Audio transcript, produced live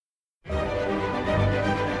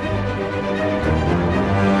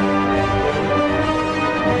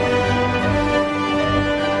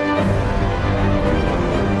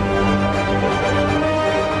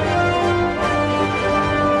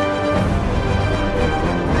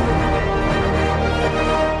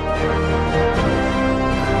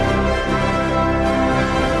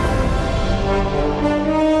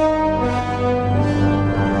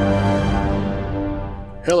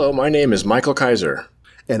my name is Michael Kaiser.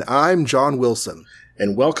 And I'm John Wilson.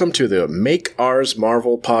 And welcome to the Make Ours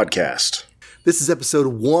Marvel podcast. This is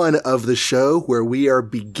episode 1 of the show where we are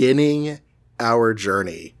beginning our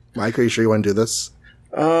journey. Mike, are you sure you want to do this?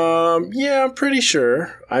 Yeah, I'm pretty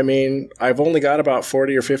sure. I mean, I've only got about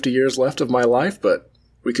 40 or 50 years left of my life, but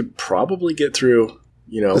we could probably get through,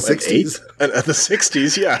 the 60s. The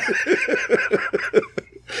 60s, yeah.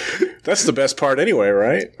 That's the best part anyway,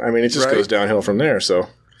 right? I mean, it just goes downhill from there, so.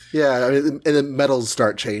 Yeah, I mean, and the metals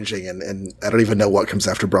start changing, and I don't even know what comes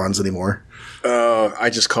after bronze anymore. I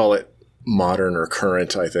just call it modern or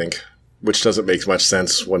current, I think, which doesn't make much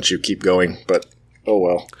sense once you keep going, but oh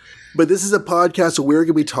well. But this is a podcast where we're going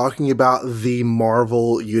to be talking about the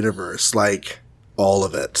Marvel Universe, like all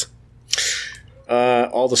of it.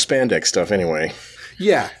 All the spandex stuff, anyway.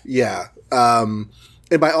 Yeah. And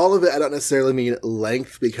by all of it, I don't necessarily mean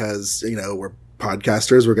length because, we're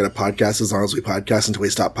podcasters. We're going to podcast as long as we podcast until we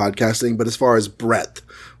stop podcasting. But as far as breadth,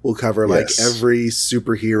 we'll cover every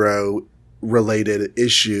superhero related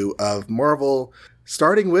issue of Marvel,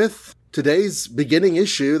 starting with today's beginning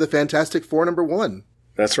issue, the Fantastic Four #1.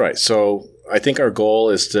 That's right. So I think our goal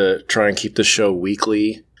is to try and keep the show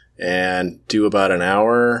weekly and do about an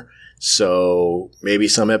hour. So maybe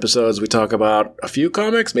some episodes we talk about a few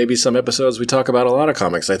comics, maybe some episodes we talk about a lot of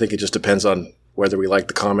comics. I think it just depends on whether we like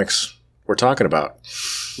the comics we're talking about.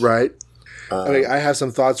 Right. I have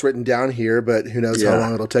some thoughts written down here, but who knows how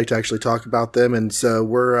long it'll take to actually talk about them. And so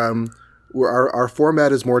our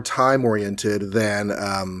format is more time oriented than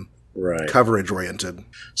coverage oriented.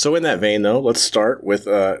 So in that vein, though, let's start with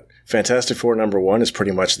Fantastic Four #1 is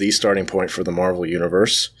pretty much the starting point for the Marvel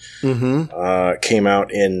Universe. Mm-hmm. Came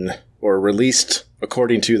out released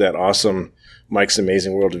according to that awesome Mike's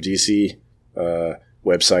Amazing World of DC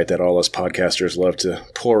website that all us podcasters love to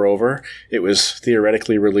pore over. It was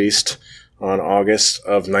theoretically released on August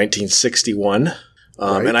of 1961.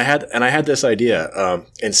 And I had this idea,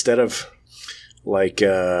 instead of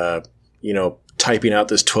typing out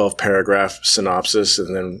this 12-paragraph synopsis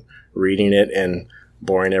and then reading it and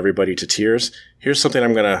boring everybody to tears, here's something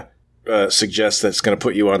I'm going to suggest that's going to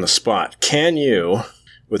put you on the spot. Can you,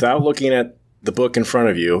 without looking at the book in front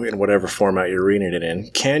of you in whatever format you're reading it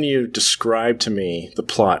in, can you describe to me the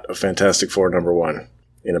plot of Fantastic Four #1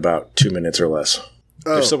 in about 2 minutes or less?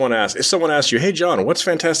 Oh. If someone asks you, hey, John, what's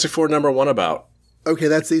Fantastic Four #1 about? Okay,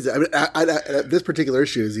 that's easy. I mean, this particular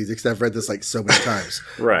issue is easy because I've read this so many times.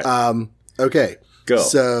 Right. Okay. Go.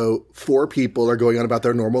 So 4 people are going on about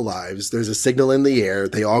their normal lives. There's a signal in the air.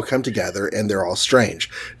 They all come together and they're all strange.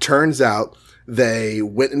 Turns out they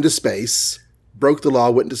went into space, broke the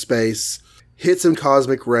law, went into space, hit some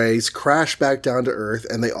cosmic rays, crashed back down to Earth,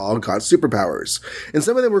 and they all got superpowers. And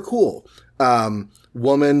some of them were cool.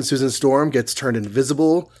 Woman, Susan Storm, gets turned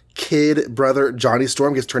invisible. Kid brother Johnny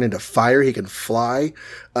Storm gets turned into fire. He can fly.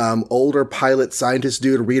 Older pilot scientist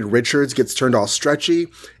dude Reed Richards gets turned all stretchy.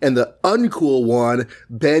 And the uncool one,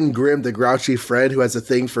 Ben Grimm, the grouchy friend who has a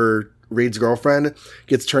thing for Reed's girlfriend,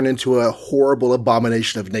 gets turned into a horrible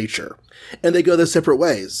abomination of nature. And they go their separate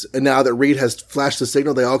ways. And now that Reed has flashed the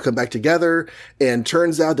signal, they all come back together. And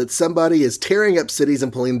turns out that somebody is tearing up cities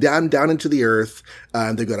and pulling them down into the earth.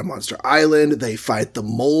 They go to Monster Island. They fight the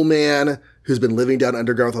Mole Man, who's been living down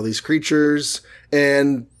underground with all these creatures.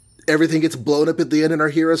 And everything gets blown up at the end, and our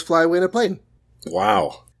heroes fly away in a plane.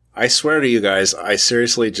 Wow. I swear to you guys, I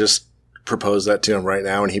seriously just proposed that to him right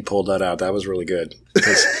now, and he pulled that out. That was really good.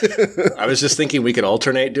 I was just thinking we could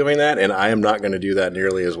alternate doing that, and I am not going to do that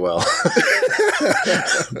nearly as well.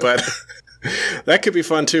 But that could be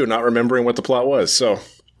fun, too, not remembering what the plot was. So,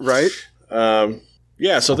 right?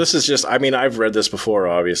 So this is just, I've read this before,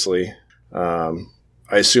 obviously. I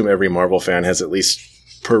assume every Marvel fan has at least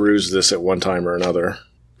perused this at one time or another,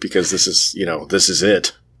 because this is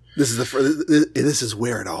it. This is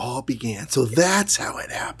where it all began. So that's how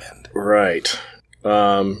it happened. Right.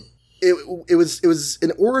 It was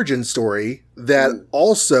an origin story that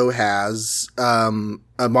also has a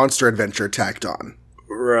monster adventure tacked on.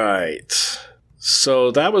 Right.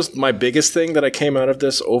 So that was my biggest thing that I came out of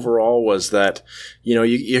this overall, was that, you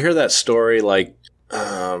hear that story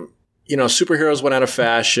superheroes went out of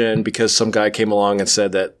fashion because some guy came along and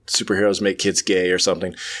said that superheroes make kids gay or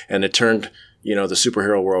something. And it turned, the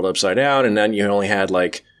superhero world upside down. And then you only had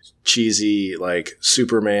cheesy,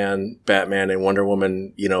 Superman, Batman, and Wonder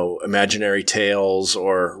Woman, imaginary tales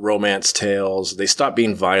or romance tales. They stopped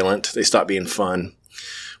being violent. They stopped being fun.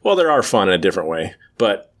 Well, there are fun in a different way,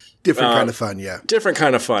 but different kind of fun. Yeah. Different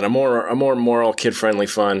kind of fun. A more moral, kid-friendly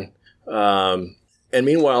fun. And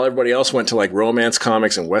meanwhile, everybody else went to romance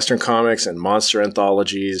comics and Western comics and monster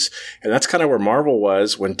anthologies. And that's kind of where Marvel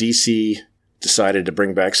was when DC decided to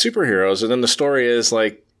bring back superheroes. And then the story is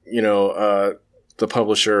like, the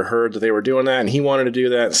publisher heard that they were doing that and he wanted to do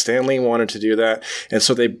that. And Stan Lee wanted to do that. And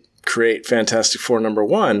so they create Fantastic Four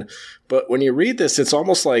 #1. But when you read this, it's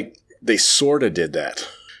almost like they sort of did that,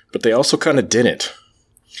 but they also kind of didn't.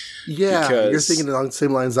 Yeah, you're thinking along the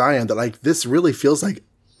same lines I am, that like this really feels like,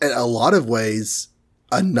 in a lot of ways,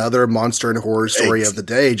 another monster and horror story of the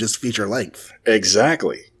day, just feature length.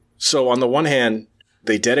 Exactly. So on the one hand,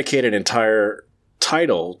 they dedicate an entire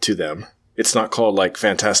title to them. It's not called like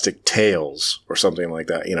Fantastic Tales or something like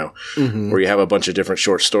that, where you have a bunch of different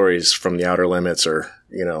short stories from the Outer Limits or,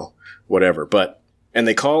 whatever. And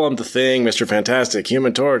they call them The Thing, Mr. Fantastic,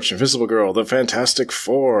 Human Torch, Invisible Girl, the Fantastic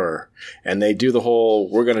Four. And they do the whole,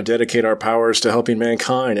 we're going to dedicate our powers to helping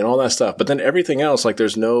mankind and all that stuff. But then everything else, like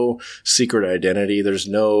there's no secret identity. There's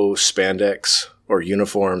no spandex or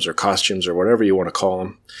uniforms or costumes or whatever you want to call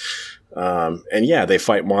them. And yeah, they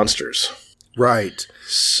fight monsters. Right.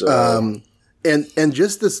 So, and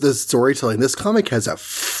just this storytelling, this comic has a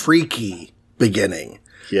freaky beginning.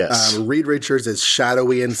 Yes. Reed Richards is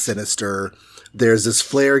shadowy and sinister. There's this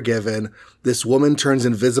flare given. This woman turns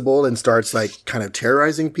invisible and starts like kind of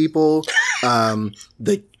terrorizing people.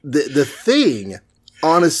 The Thing,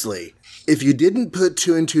 honestly, if you didn't put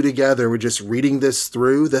 2 and 2 together, we're just reading this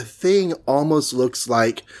through, The Thing almost looks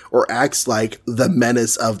like or acts like the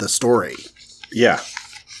menace of the story. Yeah.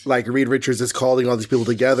 Like Reed Richards is calling all these people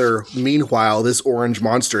together. Meanwhile, this orange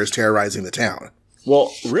monster is terrorizing the town.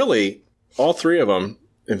 Well, really, all 3 of them,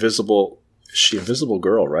 Invisible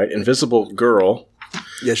Girl, right? Invisible Girl.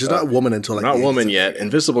 Yeah, she's not a woman until like not woman yet.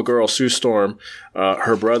 Invisible Girl, Sue Storm,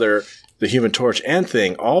 her brother, the Human Torch, and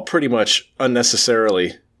Thing, all pretty much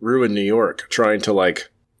unnecessarily ruin New York, trying to like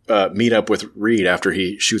meet up with Reed after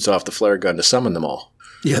he shoots off the flare gun to summon them all.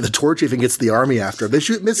 Yeah, the Torch even gets the army after him. They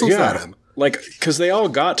shoot missiles at him. Like, because they all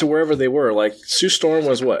got to wherever they were. Like, Sue Storm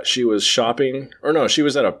was what? She was shopping, or no, she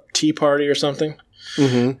was at a tea party or something.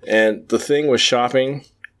 Mm-hmm. And the Thing was shopping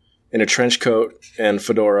in a trench coat and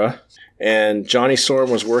fedora, and Johnny Storm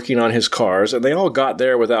was working on his cars, and they all got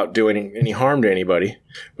there without doing any harm to anybody.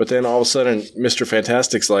 But then all of a sudden, Mr.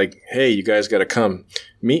 Fantastic's like, hey, you guys got to come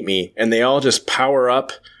meet me. And they all just power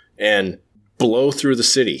up and blow through the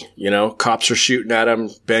city. Cops are shooting at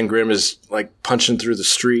him. Ben Grimm is like punching through the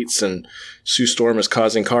streets, and Sue Storm is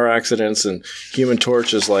causing car accidents, and Human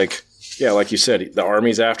Torch is like, yeah, like you said, the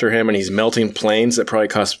army's after him, and he's melting planes that probably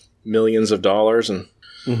cost millions of dollars. And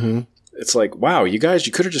it's like, wow, you guys,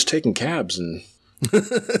 you could have just taken cabs and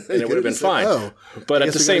it would have been fine. Oh, but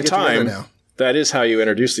at the same time, that is how you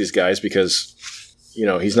introduce these guys, because,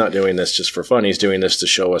 he's not doing this just for fun. He's doing this to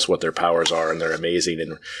show us what their powers are, and they're amazing.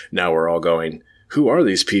 And now we're all going, who are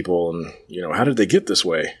these people? And, how did they get this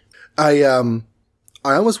way? I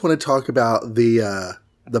almost want to talk about the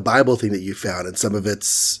Bible thing that you found and some of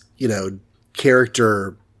its,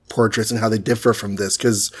 character portraits and how they differ from this.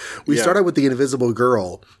 Because we started with the Invisible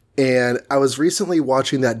Girl, and I was recently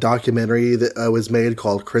watching that documentary that was made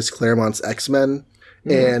called Chris Claremont's X-Men.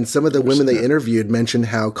 And some of the women they interviewed mentioned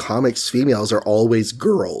how comics females are always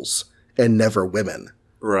girls and never women.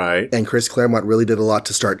 Right. And Chris Claremont really did a lot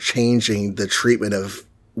to start changing the treatment of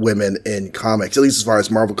women in comics, at least as far as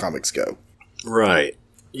Marvel comics go. Right.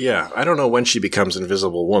 Yeah. I don't know when she becomes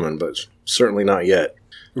Invisible Woman, but certainly not yet.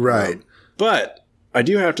 Right. But I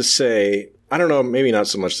do have to say, I don't know, maybe not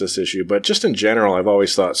so much this issue, but just in general, I've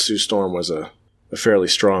always thought Sue Storm was a fairly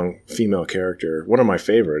strong female character. One of my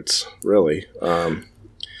favorites, really.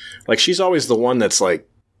 Like, she's always the one that's, like,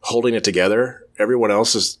 holding it together. Everyone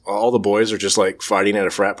else all the boys are just, like, fighting at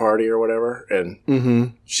a frat party or whatever.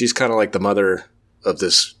 And she's kind of like the mother of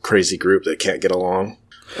this crazy group that can't get along.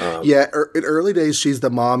 In early days, she's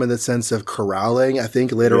the mom in the sense of corralling. I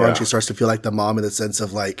think later on, she starts to feel like the mom in the sense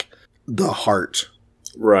of, like, the heart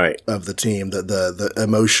of the team, the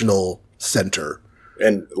emotional center.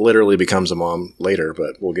 And literally becomes a mom later,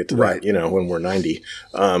 but we'll get to that, when we're 90.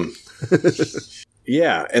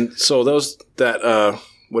 Yeah, and so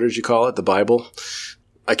what did you call it? The Bible?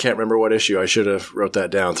 I can't remember what issue. I should have wrote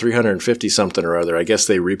that down. 350 something or other. I guess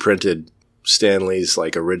they reprinted Stan Lee's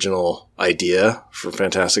like original idea for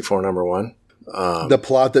Fantastic Four #1. The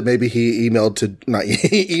plot that maybe he emailed to, not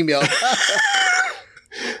emailed.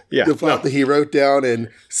 Yeah, the plot that he wrote down and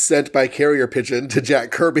sent by carrier pigeon to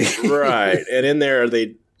Jack Kirby. Right. And in there,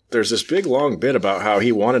 there's this big long bit about how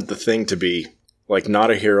he wanted the Thing to be like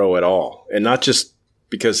not a hero at all. And not just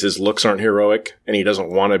because his looks aren't heroic and he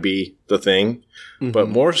doesn't want to be the Thing, but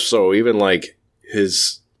more so even like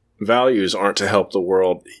his values aren't to help the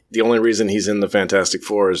world. The only reason he's in the Fantastic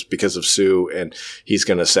Four is because of Sue, and he's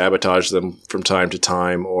going to sabotage them from time to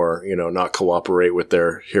time, or, you know, not cooperate with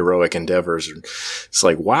their heroic endeavors. It's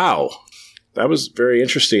like, wow, that was very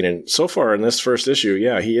interesting. And so far in this first issue,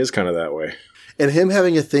 yeah, he is kind of that way. And him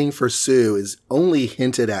having a thing for Sue is only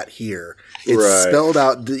hinted at here. It's spelled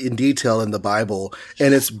out in detail in the Bible,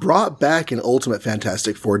 and it's brought back in Ultimate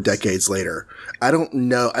Fantastic Four decades later. I don't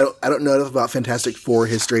know. I don't know enough about Fantastic Four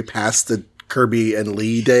history past the Kirby and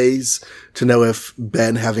Lee days to know if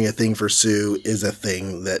Ben having a thing for Sue is a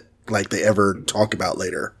thing that like they ever talk about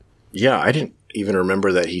later. Yeah, I didn't even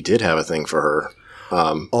remember that he did have a thing for her.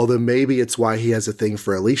 Although maybe it's why he has a thing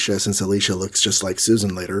for Alicia, since Alicia looks just like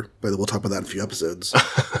Susan later. But we'll talk about that in a few episodes.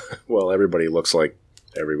 Well, everybody looks like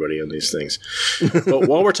everybody in these things. But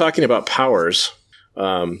while we're talking about powers...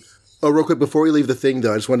 real quick, before we leave the thing,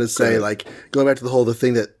 though, I just wanted to say, like, going back to the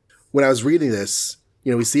thing that when I was reading this,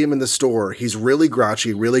 you know, we see him in the store. He's really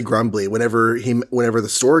grouchy, really grumbly. Whenever the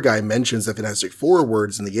store guy mentions the Fantastic Four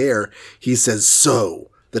words in the air, he says,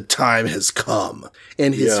 "So, the time has come."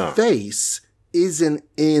 And his face isn't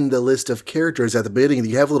in the list of characters at the beginning.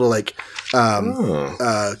 You have little like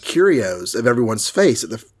curios of everyone's face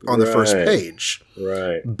on the first page.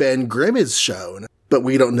 Right. Ben Grimm is shown, but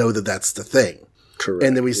we don't know that that's the thing. Correct.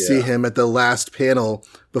 And then we see him at the last panel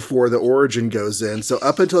before the origin goes in. So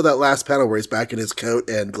up until that last panel where he's back in his coat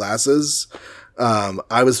and glasses,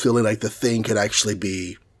 I was feeling like the thing could actually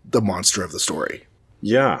be the monster of the story.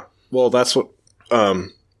 Yeah. Well, that's what,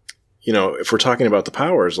 you know, if we're talking about the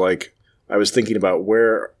powers, like, I was thinking about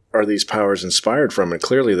where are these powers inspired from, and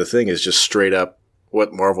clearly the thing is just straight up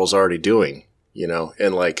what Marvel's already doing, you know,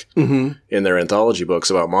 and like in their anthology books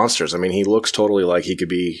about monsters. I mean, he looks totally like he could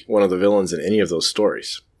be one of the villains in any of those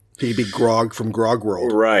stories. He could be Grog from Grog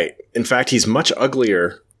World. Right. In fact, he's much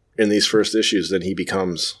uglier in these first issues than he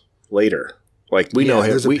becomes later. Like, we know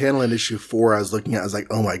him. There's a panel in issue 4 I was looking at. I was like,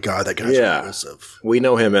 oh my God, that guy's repulsive. We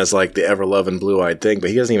know him as like the ever-loving blue-eyed thing,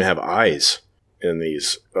 but he doesn't even have eyes in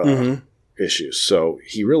these issues. So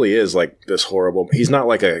he really is like this horrible. He's not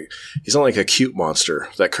like a cute monster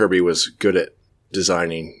that Kirby was good at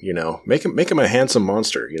designing. You know, make him a handsome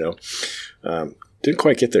monster. You know, didn't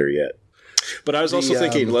quite get there yet. But I was also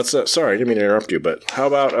thinking, sorry, I didn't mean to interrupt you. But how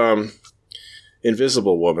about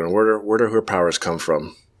Invisible Woman? Where do her powers come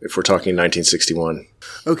from? If we're talking 1961.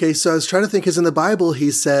 Okay, so I was trying to think, because in the Bible he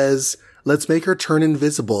says, let's make her turn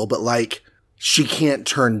invisible, but like she can't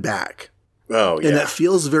turn back. Oh, yeah. And that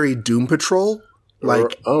feels very Doom Patrol.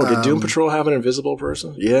 Like, did Doom Patrol have an invisible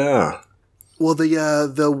person? Yeah. Well,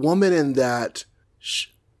 the woman in that,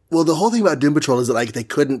 the whole thing about Doom Patrol is that like they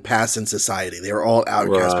couldn't pass in society. They were all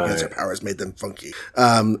outcasts because their powers made them funky.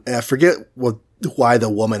 And I forget why the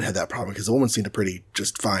woman had that problem, because the woman seemed pretty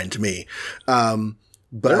just fine to me.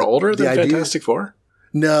 But they're older than Fantastic Four?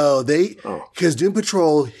 No, because Doom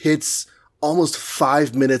Patrol hits almost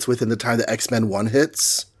 5 minutes within the time that X-Men 1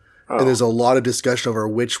 hits. Oh. And there's a lot of discussion over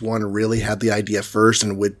which one really had the idea first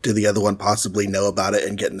and did the other one possibly know about it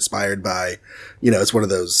and get inspired by, you know, it's one of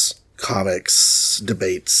those comics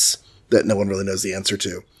debates that no one really knows the answer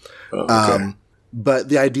to. Oh, okay. But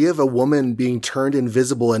the idea of a woman being turned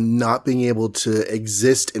invisible and not being able to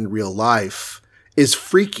exist in real life is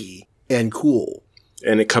freaky and cool.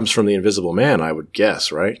 And it comes from The Invisible Man, I would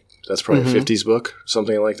guess, right? That's probably a 50s book,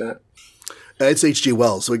 something like that. It's H.G.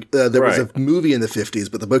 Wells. So there was a movie in the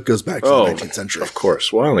 50s, but the book goes back to the 19th century. Of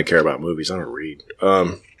course. Well, I only care about movies. I don't read.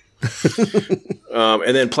 And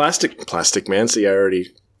then Plastic Man. See, I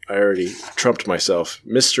already trumped myself.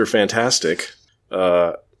 Mr. Fantastic.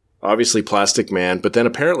 Obviously Plastic Man, but then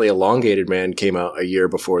apparently Elongated Man came out a year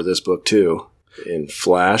before this book too, in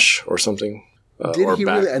Flash or something. Did he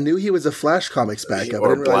really? I knew he was a Flash Comics backup. I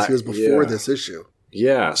didn't realize he was before this issue.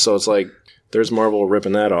 Yeah, so it's like there's Marvel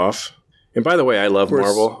ripping that off. And by the way, I love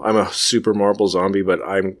Marvel. I'm a super Marvel zombie, but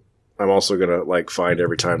I'm also gonna like find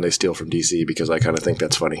every time they steal from DC because I kind of think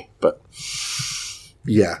that's funny. But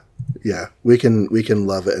yeah, we can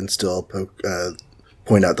love it and still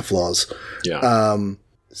point out the flaws. Yeah.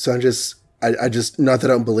 So I just not that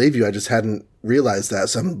I don't believe you. I just hadn't realized that.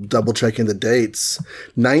 So I'm double checking the dates.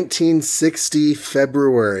 1960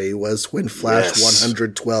 February was when Flash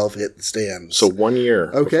 112 hit the stands. So 1 year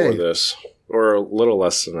before this, or a little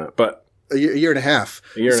less than that, but a year and a half.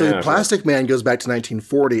 Plastic Man goes back to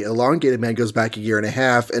 1940. Elongated Man goes back a year and a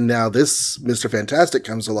half. And now this Mr. Fantastic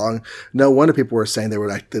comes along. No wonder people were saying they were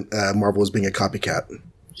like Marvel was being a copycat.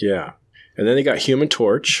 Yeah. And then they got Human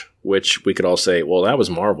Torch, which we could all say, well, that was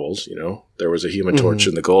Marvel's, you know. There was a Human Torch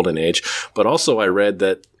in the Golden Age. But also I read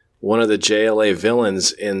that one of the JLA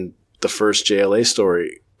villains in the first JLA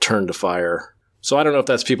story turned to fire So I don't know if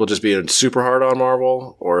that's people just being super hard on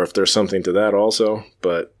Marvel or if there's something to that also,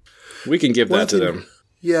 but we can give that to them.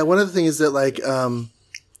 Yeah, one of the things is that like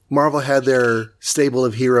Marvel had their stable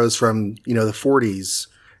of heroes from, the 40s,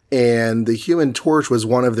 and the Human Torch was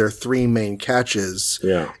one of their 3 main catches.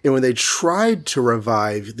 Yeah. And when they tried to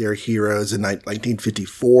revive their heroes in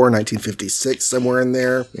 1954, 1956, somewhere in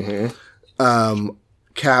there,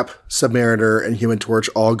 Cap, Submariner, and Human Torch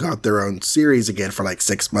all got their own series again for like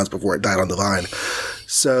 6 months before it died on the vine.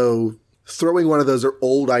 So throwing one of those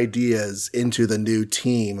old ideas into the new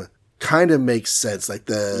team kind of makes sense. Like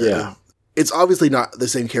it's obviously not the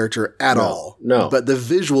same character at all. No. But the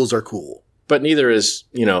visuals are cool. But neither is,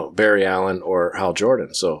 Barry Allen or Hal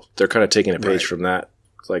Jordan. So they're kind of taking a page from that.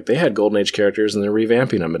 It's like they had Golden Age characters and they're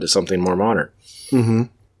revamping them into something more modern. Mm-hmm.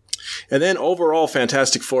 And then overall,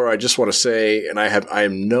 Fantastic Four, I just want to say, and I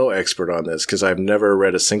am no expert on this because I've never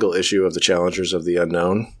read a single issue of the Challengers of the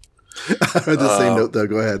Unknown. I read the same note, though.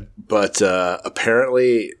 Go ahead. But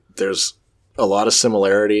apparently there's a lot of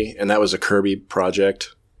similarity, and that was a Kirby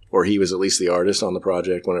project, or he was at least the artist on the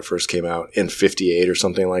project when it first came out in 58 or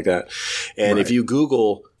something like that. And if you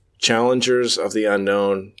Google Challengers of the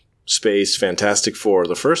Unknown space Fantastic Four,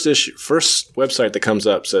 the first website that comes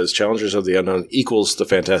up says Challengers of the Unknown equals the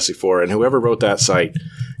Fantastic Four, and whoever wrote that site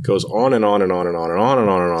goes on and on and on and on and on and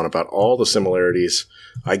on and on about all the similarities.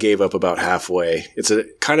 I gave up about halfway. It's a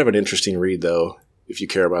kind of an interesting read, though. If you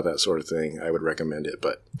care about that sort of thing, I would recommend it.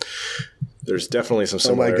 But there's definitely some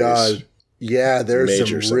similarities. Oh my God. Yeah, there's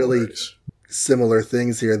some really similar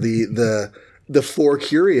things here. The 4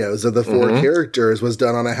 curios of the 4 characters was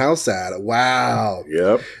done on a house ad. Wow.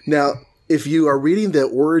 Yep. Now, if you are reading the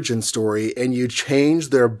origin story and you change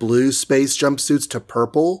their blue space jumpsuits to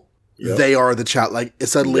purple, they are the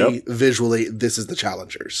suddenly visually, this is the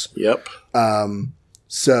Challengers. Yep.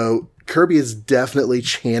 So Kirby is definitely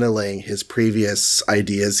channeling his previous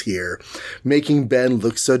ideas here. Making Ben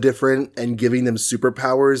look so different and giving them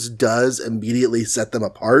superpowers does immediately set them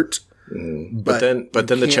apart. But then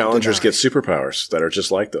the Challengers get superpowers that are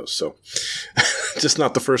just like those. So just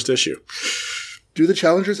not the first issue. Do the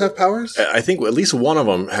Challengers have powers? I think at least one of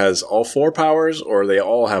them has all 4 powers, or they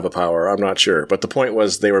all have a power. I'm not sure. But the point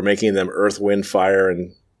was they were making them earth, wind, fire,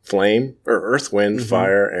 and flame, or earth, wind,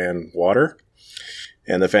 fire, and water.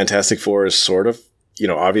 And the Fantastic Four is sort of,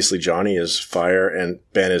 obviously Johnny is fire and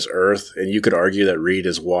Ben is earth. And you could argue that Reed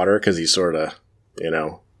is water because he's sort of,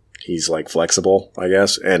 he's like flexible, I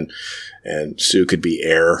guess. And Sue could be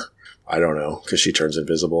air. I don't know, because she turns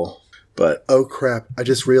invisible. But oh crap! I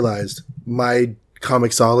just realized my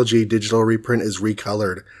Comixology digital reprint is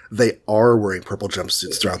recolored. They are wearing purple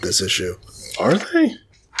jumpsuits throughout this issue. Are they?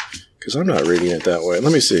 Because I'm not reading it that way.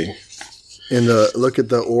 Let me see. Look at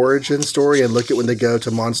the origin story and look at when they go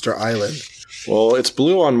to Monster Island. Well, it's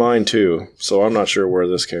blue on mine too, so I'm not sure where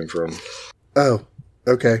this came from. Oh,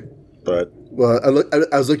 okay. But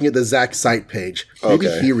I was looking at the Zach site page. Maybe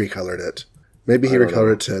he recolored it. Maybe he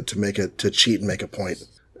recolored it to cheat and make a point.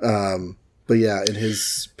 But yeah, in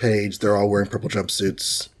his page, they're all wearing purple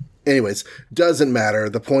jumpsuits. Anyways, doesn't matter.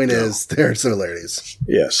 The point is there are similarities.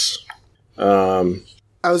 Yes. I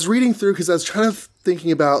was reading through because I was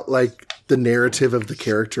thinking about like the narrative of the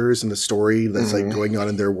characters and the story that's like going on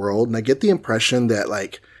in their world. And I get the impression that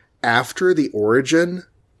like after the origin,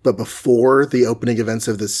 but before the opening events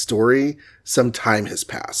of this story, some time has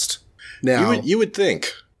passed. Now, you would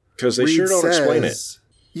think, because they sure don't explain it.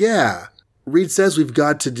 Yeah. Reed says we've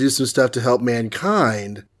got to do some stuff to help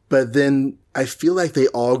mankind, but then I feel like they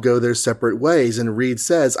all go their separate ways. And Reed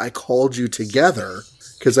says, I called you together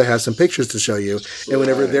because I have some pictures to show you. And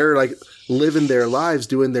whenever they're like living their lives,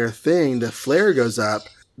 doing their thing, the flare goes up.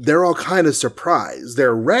 They're all kind of surprised.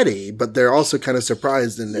 They're ready, but they're also kind of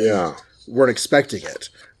surprised and weren't expecting it.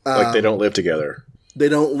 Like they don't live together. They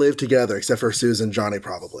don't live together, except for Susan and Johnny,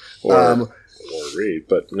 probably. Or Reed,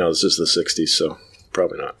 but no, this is the 60s, so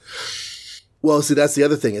probably not. Well, see, that's the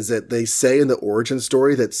other thing, is that they say in the origin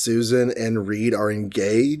story that Susan and Reed are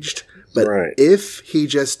engaged, but if he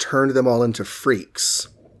just turned them all into freaks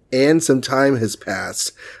and some time has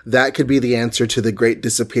passed, that could be the answer to the great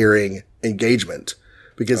disappearing engagement.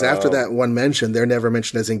 Because after that one mention, they're never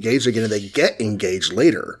mentioned as engaged again, and they get engaged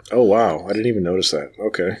later. Oh, wow. I didn't even notice that.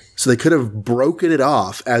 Okay. So they could have broken it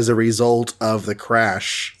off as a result of the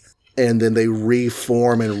crash, and then they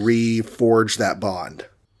reform and reforge that bond.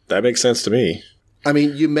 That makes sense to me. I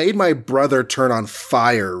mean, you made my brother turn on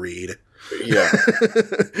fire, Reed. Yeah.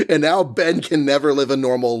 And now Ben can never live a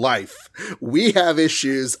normal life. We have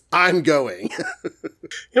issues. I'm going.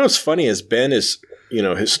 What's funny is Ben is,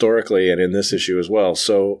 historically and in this issue as well,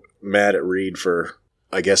 so mad at Reed for,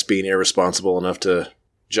 I guess, being irresponsible enough to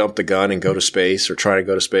jump the gun and go to space or try to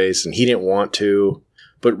go to space, and he didn't want to.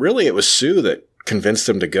 But really, it was Sue that convinced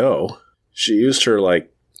him to go. She used her,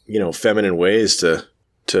 like, you know, feminine ways to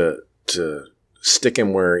stick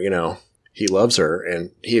him where, you know, he loves her,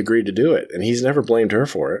 and he agreed to do it. And he's never blamed her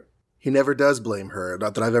for it. He never does blame her,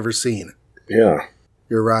 not that I've ever seen. Yeah.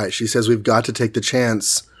 You're right. She says we've got to take the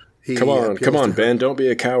chance. Come on, Ben. Don't be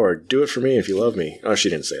a coward. Do it for me if you love me. Oh, she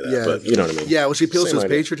didn't say that, but you know what I mean. Yeah, well, she appeals to his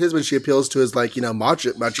patriotism. She appeals to his, like, you know,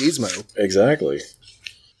 machismo. Exactly.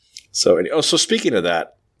 So speaking of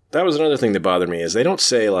that, that was another thing that bothered me is they don't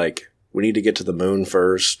say, like, we need to get to the moon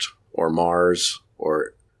first or Mars,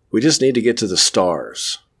 or we just need to get to the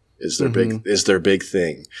stars is their big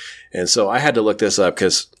thing. And so I had to look this up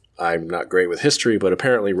because I'm not great with history, but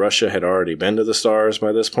apparently Russia had already been to the stars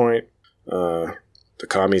by this point. The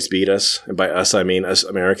commies beat us. And by us, I mean us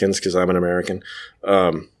Americans, because I'm an American.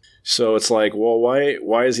 So it's like, well,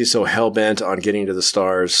 why is he so hell-bent on getting to the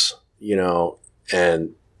stars, you know,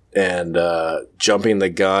 and jumping the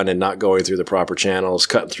gun and not going through the proper channels,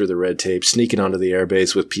 cutting through the red tape, sneaking onto the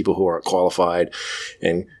airbase with people who aren't qualified,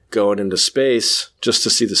 and going into space just to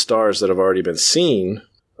see the stars that have already been seen.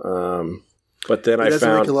 But then it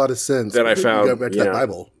doesn't make a lot of sense. Then I found go back to that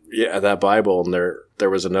Bible. Yeah, that Bible, and there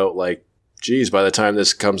was a note like, geez, by the time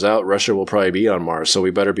this comes out, Russia will probably be on Mars, so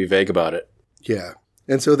we better be vague about it. Yeah.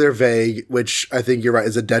 And so they're vague, which I think you're right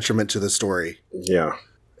is a detriment to the story. Yeah.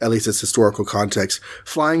 At least its historical context.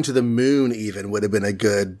 Flying to the moon even would have been a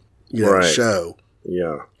good, you know, show.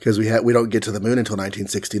 Yeah. Because we don't get to the moon until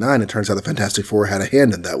 1969. It turns out the Fantastic Four had a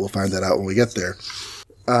hand in that. We'll find that out when we get there.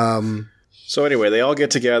 So anyway, they all get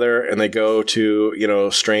together and they go to, you know,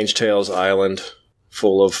 Strange Tales Island,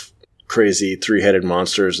 full of crazy three-headed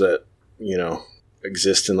monsters that, you know,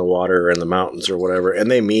 exist in the water or in the mountains or whatever.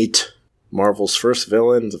 And they meet Marvel's first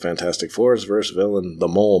villain, the Fantastic Four's first villain, the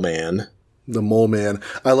Mole Man. The Mole Man.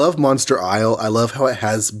 I love Monster Isle. I love how it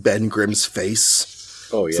has Ben Grimm's face.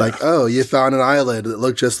 Oh, yeah. It's like, oh, you found an island that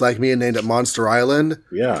looked just like me and named it Monster Island?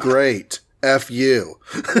 Yeah. Great. F you.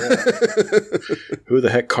 Yeah. Who the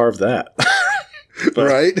heck carved that?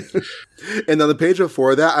 Right? And on the page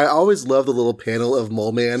before that, I always love the little panel of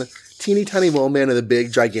Mole Man. Teeny tiny Mole Man and the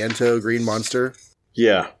big giganto green monster.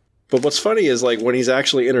 Yeah. But what's funny is, like, when he's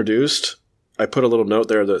actually introduced, I put a little note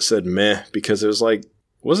there that said meh, because it was like,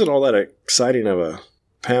 wasn't all that exciting of a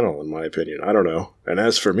panel, in my opinion. I don't know. And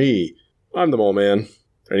as for me, I'm the Mole Man.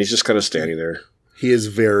 And he's just kind of standing there. He is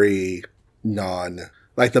very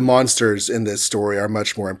like, the monsters in this story are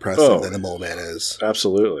much more impressive than the Mole Man is.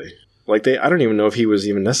 Absolutely. Like, I don't even know if he was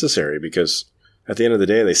even necessary, because at the end of the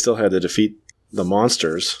day, they still had to defeat the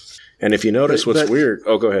monsters. And if you notice what's weird...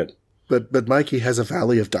 Oh, go ahead. But Mikey has a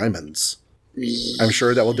Valley of Diamonds. I'm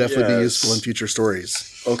sure that will definitely be useful in future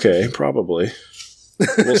stories. Okay, probably.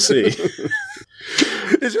 We'll see.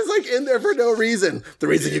 It's just like in there for no reason. The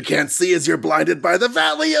reason you can't see is you're blinded by the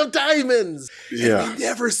Valley of Diamonds. Yeah. And you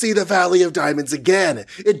never see the Valley of Diamonds again.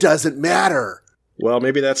 It doesn't matter. Well,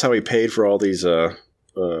 maybe that's how he paid for all these,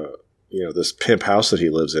 this pimp house that he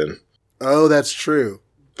lives in. Oh, that's true.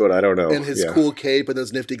 But I don't know. And his cool cape and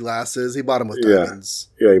those nifty glasses. He bought them with diamonds.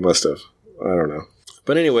 Yeah, he must have. I don't know.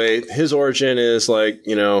 But anyway, his origin is like,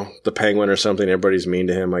 you know, the Penguin or something. Everybody's mean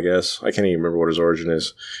to him, I guess. I can't even remember what his origin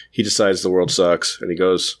is. He decides the world sucks, and he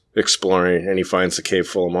goes exploring, and he finds the cave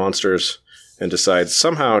full of monsters, and decides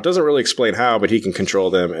somehow, it doesn't really explain how, but he can control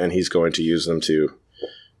them, and he's going to use them to,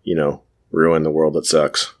 you know, ruin the world that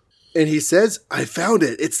sucks. And he says, I found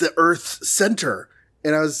it. It's the Earth's center.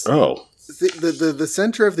 And I was... Oh. The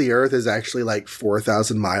center of the Earth is actually like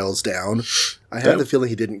 4,000 miles down. I have the feeling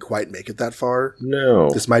he didn't quite make it that far. No.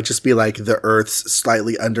 This might just be like the Earth's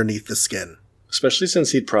slightly underneath the skin. Especially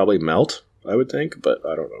since he'd probably melt, I would think, but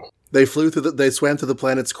I don't know. They swam through the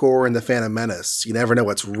planet's core in the Phantom Menace. You never know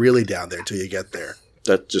what's really down there till you get there.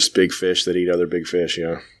 That's just big fish that eat other big fish,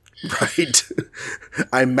 yeah. Right.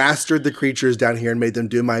 I mastered the creatures down here and made them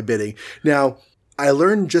do my bidding. Now, I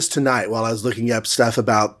learned just tonight while I was looking up stuff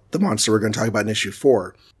about the monster we're going to talk about in issue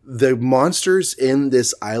 4. The monsters in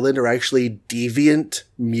this island are actually deviant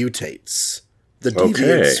mutates. The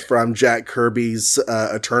deviants from Jack Kirby's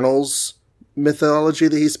Eternals mythology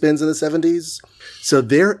that he spins in the 70s. So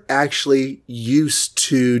they're actually used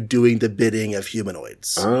to doing the bidding of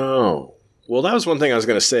humanoids. Oh. Well, that was one thing I was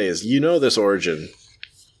going to say is, you know, this origin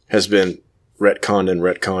has been retconned and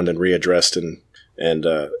readdressed and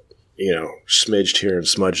smidged here and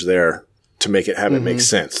smudged there to make it have it make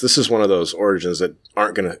sense. This is one of those origins that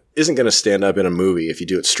isn't gonna stand up in a movie if you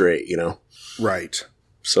do it straight, you know? Right.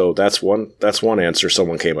 So that's one answer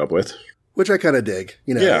someone came up with. Which I kind of dig.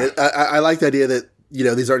 You know, yeah. I like the idea that, you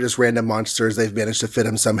know, these aren't just random monsters. They've managed to fit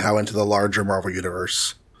them somehow into the larger Marvel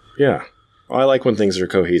universe. Yeah. I like when things are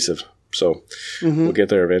cohesive. So we'll get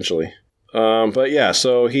there eventually. But yeah,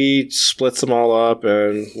 so he splits them all up,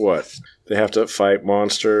 and what? They have to fight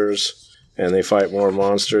monsters, and they fight more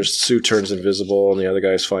monsters. Sue turns invisible, and the other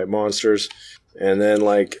guys fight monsters. And then,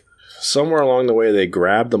 like, somewhere along the way, they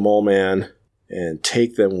grab the Mole Man and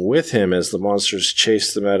take them with him as the monsters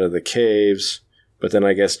chase them out of the caves. But then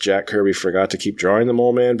I guess Jack Kirby forgot to keep drawing the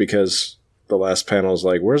Mole Man, because the last panel is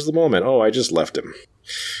like, where's the Mole Man? Oh, I just left him.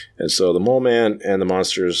 And so the Mole Man and the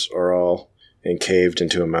monsters are all encaved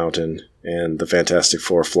into a mountain, and the Fantastic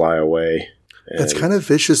Four fly away. That's kind of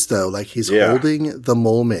vicious, though. Like, he's holding the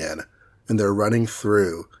Mole Man, and they're running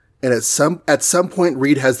through. And at some point,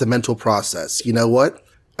 Reed has the mental process. You know what?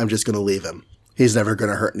 I'm just going to leave him. He's never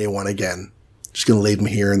going to hurt anyone again. Just going to leave him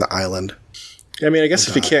here in the island. I mean, I guess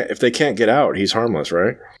if they can't get out, he's harmless,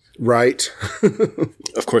 right? Right.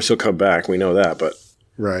 Of course, he'll come back. We know that, but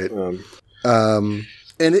right. And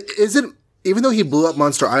even though he blew up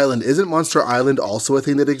Monster Island, isn't Monster Island also a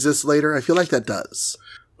thing that exists later? I feel like that does.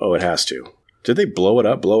 Oh, it has to. Did they blow it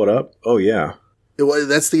up? Oh, yeah.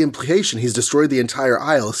 That's the implication. He's destroyed the entire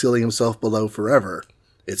isle, sealing himself below forever.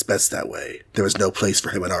 It's best that way. There was no place for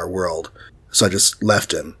him in our world, so I just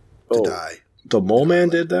left him to die. The Mole Man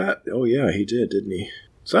did that? Oh, yeah, he did, didn't he?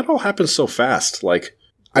 So that all happens so fast. Like,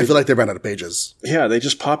 I feel like they ran out of pages. Yeah, they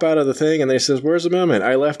just pop out of the thing, and they says, where's the Mole Man?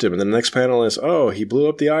 I left him. And then the next panel is, oh, he blew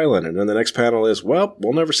up the island. And then the next panel is, well,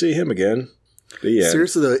 we'll never see him again. The end.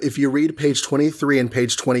 Seriously, though, if you read page 23 and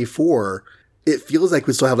page 24... it feels like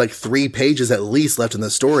we still have like 3 pages at least left in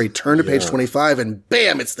the story. Turn to page 25 and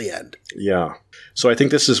bam, it's the end. Yeah. So I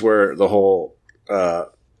think this is where the whole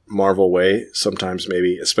Marvel way sometimes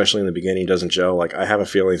maybe, especially in the beginning, doesn't gel. Like, I have a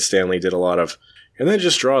feeling Stan Lee did a lot of, and then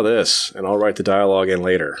just draw this and I'll write the dialogue in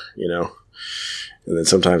later, you know? And then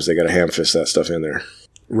sometimes they got to ham fist that stuff in there.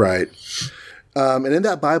 Right. And in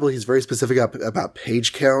that Bible, he's very specific about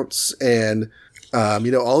page counts, and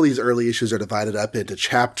all these early issues are divided up into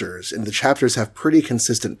chapters, and the chapters have pretty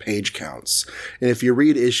consistent page counts. And if you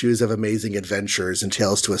read issues of Amazing Adventures and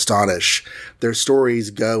Tales to Astonish, their stories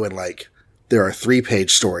go in there are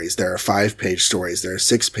 3-page stories, there are 5-page stories, there are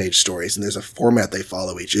 6-page stories, and there's a format they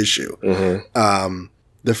follow each issue. Mm-hmm.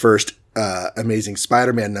 The first Amazing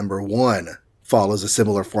Spider-Man #1 follows a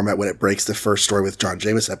similar format when it breaks the first story with John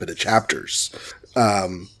Jameson up into chapters.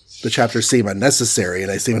 The chapters seem unnecessary,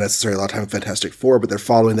 and they seem unnecessary a lot of time in Fantastic Four, but they're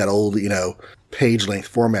following that old, page-length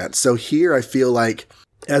format. So here I feel like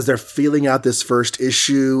as they're feeling out this first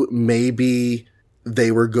issue, maybe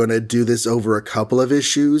they were going to do this over a couple of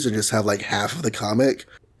issues and just have half of the comic,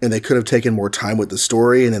 and they could have taken more time with the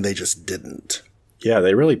story, and then they just didn't. Yeah,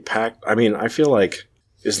 they really packed... I mean, I feel like...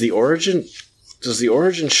 Does the Origin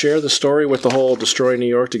share the story with the whole Destroy New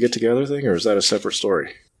York to get together thing, or is that a separate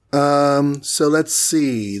story? So let's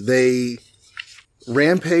see. They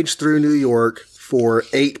rampage through New York for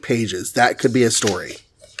 8 pages. That could be a story.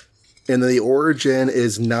 And then the Origin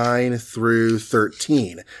is 9 through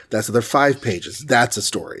 13. That's another 5 pages. That's a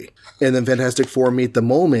story. And then Fantastic Four Meet the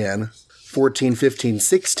Mole Man, 14, 15,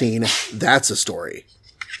 16. That's a story.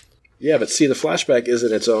 Yeah, but see, the flashback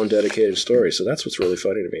isn't its own dedicated story, so that's what's really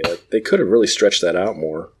funny to me. They could have really stretched that out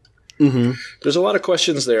more. Mm-hmm. There's a lot of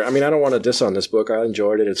questions there. I mean, I don't want to diss on this book. I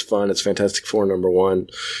enjoyed it. It's fun. It's Fantastic Four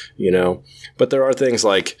 #1, But there are things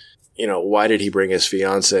like, why did he bring his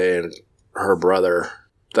fiance and her brother,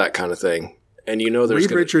 that kind of thing. And there's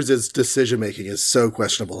Reed Richards' decision-making is so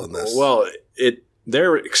questionable in this. Well,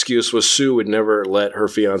 their excuse was Sue would never let her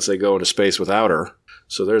fiance go into space without her.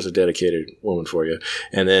 So there's a dedicated woman for you.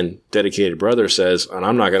 And then dedicated brother says, and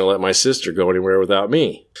I'm not going to let my sister go anywhere without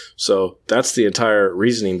me. So that's the entire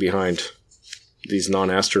reasoning behind these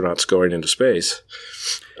non-astronauts going into space.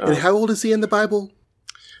 And how old is he in the Bible?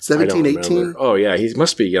 17, 18? Oh, yeah. He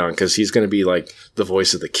must be young because he's going to be like the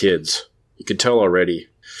voice of the kids. You can tell already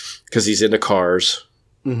because he's into cars.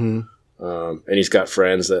 Mm-hmm. And he's got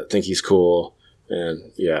friends that think he's cool.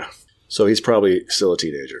 And yeah. So he's probably still a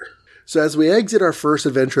teenager. So as we exit our first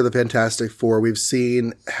adventure of the Fantastic Four, we've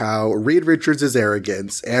seen how Reed Richards'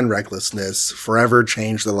 arrogance and recklessness forever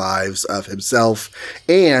changed the lives of himself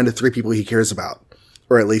and 3 people he cares about,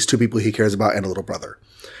 or at least 2 people he cares about and a little brother.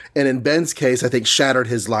 And in Ben's case, I think shattered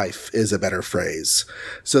his life is a better phrase.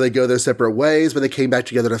 So they go their separate ways, but they came back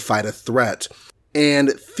together to fight a threat.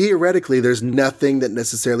 And theoretically, there's nothing that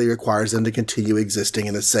necessarily requires them to continue existing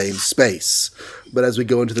in the same space. But as we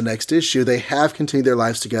go into the next issue, they have continued their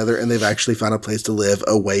lives together, and they've actually found a place to live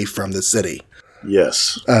away from the city.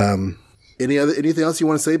 Yes. Anything else you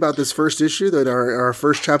want to say about this first issue, that our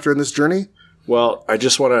first chapter in this journey? Well, I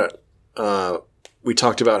just want to. We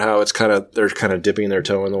talked about how they're kind of dipping their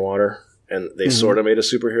toe in the water, and they sort of made a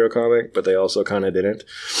superhero comic, but they also kind of didn't.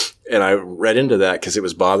 And I read into that because it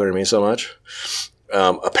was bothering me so much.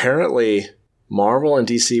 Apparently, Marvel and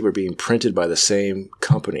DC were being printed by the same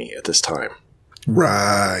company at this time.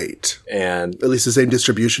 Right. And at least the same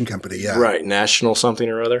distribution company, yeah. Right, National something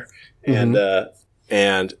or other.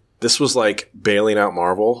 And this was like bailing out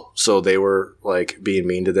Marvel, so they were like being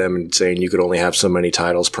mean to them and saying you could only have so many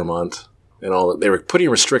titles per month and all that. They were putting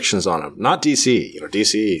restrictions on them. Not DC.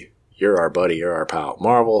 DC, you're our buddy, you're our pal.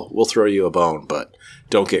 Marvel, we'll throw you a bone, but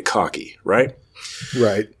don't get cocky, right?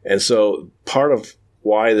 Right. And so part of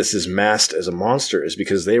why this is masked as a monster is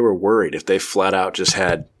because they were worried if they flat out just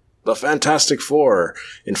had the Fantastic Four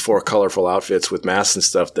in 4 colorful outfits with masks and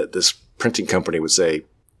stuff, that this printing company would say,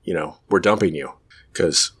 we're dumping you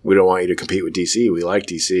because we don't want you to compete with DC. We like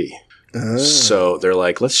DC. So they're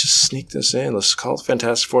like, let's just sneak this in. Let's call it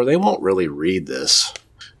Fantastic Four. They won't really read this,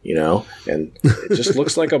 and it just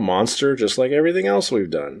looks like a monster, just like everything else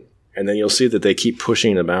we've done. And then you'll see that they keep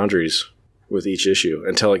pushing the boundaries with each issue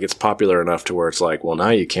until it gets popular enough to where it's like, well, now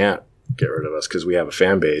you can't get rid of us because we have a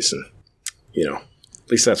fan base. And,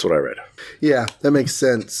 at least that's what I read. Yeah, that makes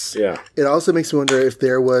sense. Yeah. It also makes me wonder if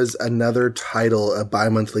there was another title, a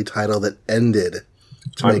bi-monthly title that ended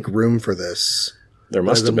to make room for this. There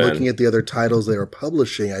must have been. Looking at the other titles they were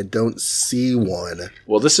publishing, I don't see one.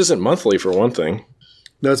 Well, this isn't monthly for one thing.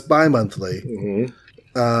 No, it's bi-monthly.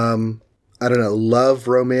 Mm-hmm. I don't know, love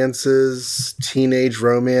romances, teenage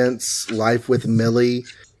romance, life with Millie.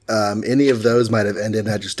 Any of those might have ended,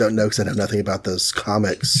 and I just don't know because I know nothing about those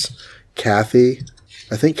comics. Kathy.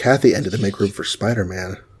 I think Kathy ended to make room for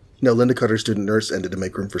Spider-Man. No, Linda Carter Student Nurse ended to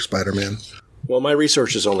make room for Spider-Man. Well, my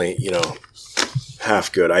research is only,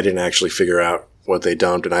 half good. I didn't actually figure out what they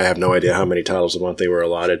dumped, and I have no idea how many titles a month they were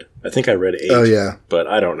allotted. I think I read 8. Oh, yeah. But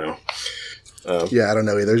I don't know. Yeah, I don't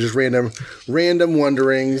know either. Just random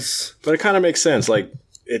wonderings. But it kind of makes sense. Like,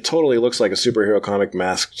 it totally looks like a superhero comic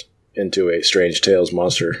masked into a Strange Tales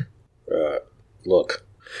monster look.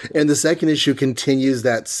 And the second issue continues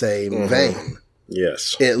that same vein.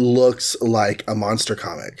 Yes. It looks like a monster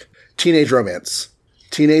comic. Teenage Romance.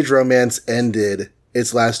 Teenage Romance ended.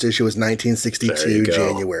 Its last issue was 1962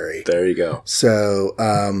 January. There you go. So,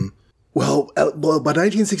 by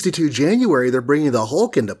 1962 January, they're bringing the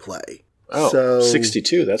Hulk into play. Oh, so,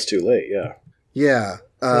 62. That's too late. Yeah. Yeah.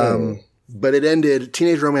 But it ended.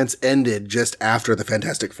 Teenage Romance ended just after the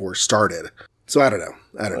Fantastic Four started. So I don't know.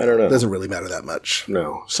 I don't know. It doesn't really matter that much.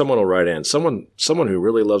 No. Someone will write in. Someone who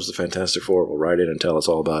really loves the Fantastic Four will write in and tell us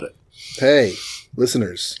all about it. Hey,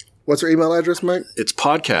 listeners. What's our email address, Mike? It's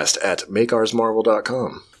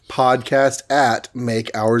podcast@makeoursmarvel.com.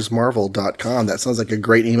 Podcast@makeoursmarvel.com. That sounds like a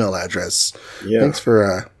great email address. Yeah.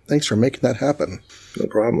 Thanks for making that happen. No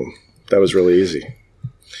problem. That was really easy.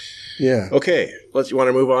 Yeah. Okay. You want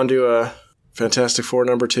to move on to Fantastic Four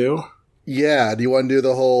number 2? Yeah. Do you want to do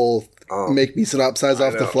the whole make me synopsize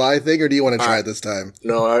off the fly thing, or do you want to try it this time?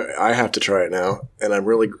 No, I have to try it now. And I'm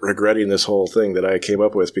really regretting this whole thing that I came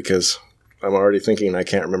up with because I'm already thinking I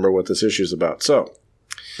can't remember what this issue is about. So.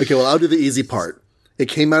 Okay, well, I'll do the easy part. It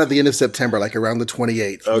came out at the end of September, like around the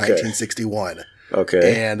 28th, 1961.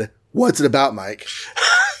 Okay. And what's it about, Mike?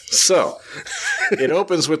 So, it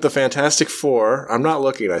opens with the Fantastic Four. I'm not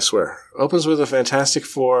looking, I swear. Opens with the Fantastic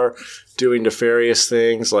Four doing nefarious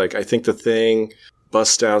things. Like, I think the Thing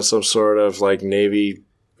busts down some sort of, like, Navy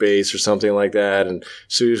base or something like that. And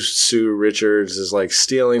Sue Richards is, like,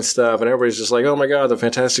 stealing stuff. And everybody's just like, oh, my God, the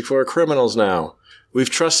Fantastic Four are criminals now. We've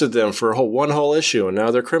trusted them for one whole issue, and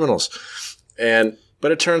now they're criminals.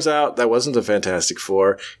 But it turns out that wasn't the Fantastic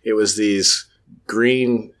Four. It was these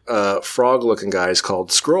green frog-looking guys called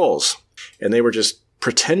Skrulls. And they were just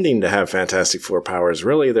pretending to have Fantastic Four powers.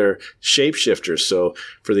 Really, they're shapeshifters. So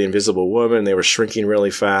for the Invisible Woman, they were shrinking really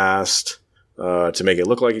fast to make it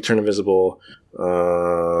look like you turn invisible.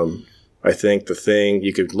 I think the Thing,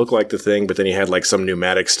 you could look like the Thing, but then he had like some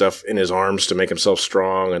pneumatic stuff in his arms to make himself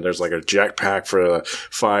strong. And there's like a jetpack for the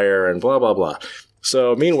fire and blah, blah, blah.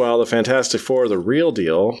 So meanwhile, the Fantastic Four, the real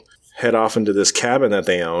deal, head off into this cabin that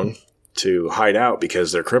they own to hide out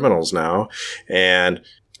because they're criminals now. And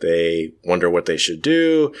they wonder what they should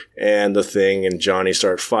do. And the Thing and Johnny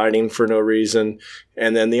start fighting for no reason.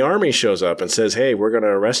 And then the army shows up and says, hey, we're going to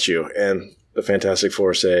arrest you. And the Fantastic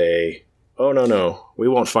Four say, oh, no, we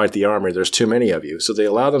won't fight the army. There's too many of you. So they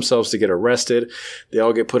allow themselves to get arrested. They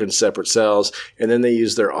all get put in separate cells. And then they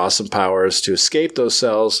use their awesome powers to escape those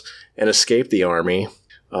cells and escape the army.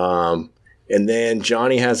 And then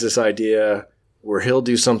Johnny has this idea where he'll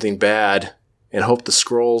do something bad and hope the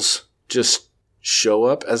Skrulls just show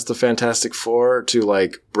up as the Fantastic Four to,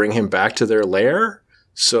 like, bring him back to their lair.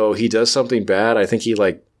 So he does something bad. I think he,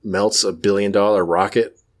 like, melts a $1 billion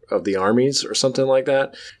rocket of the armies or something like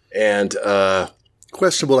that. And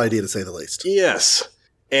questionable idea to say the least. Yes.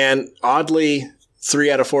 And oddly,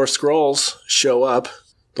 3 out of 4 Skrulls show up,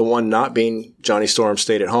 the one not being Johnny Storm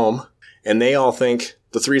stayed at home. And they all think,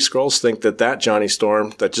 the 3 Skrulls think that Johnny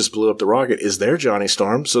Storm that just blew up the rocket is their Johnny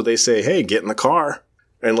Storm. So they say, hey, get in the car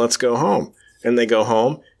and let's go home. And they go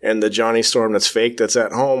home, and the Johnny Storm that's fake, that's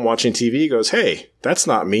at home watching TV goes, hey, that's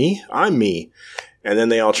not me. I'm me. And then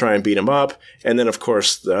they all try and beat him up. And then, of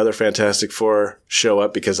course, the other Fantastic Four show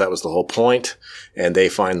up because that was the whole point. And they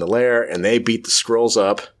find the lair, and they beat the Skrulls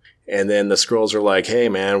up. And then the Skrulls are like, hey,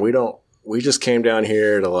 man, we just came down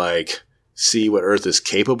here to, like, see what Earth is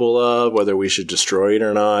capable of, whether we should destroy it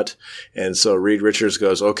or not. And so Reed Richards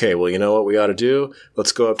goes, okay, well, you know what we ought to do?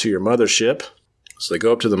 Let's go up to your mothership. So they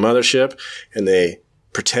go up to the mothership, and they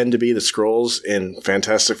pretend to be the Skrulls in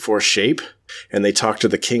Fantastic Four shape, and they talk to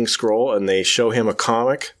the King Skrull, and they show him a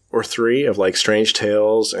comic or 3 of, like, Strange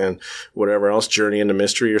Tales and whatever else, Journey into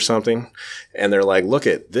Mystery or something. And they're like, look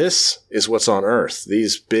it, this is what's on Earth.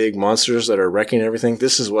 These big monsters that are wrecking everything,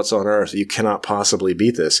 this is what's on Earth. You cannot possibly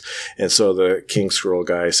beat this. And so the King Skrull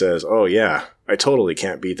guy says, oh, yeah, I totally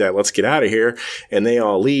can't beat that. Let's get out of here. And they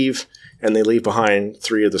all leave, and they leave behind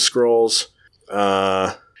 3 of the Skrulls.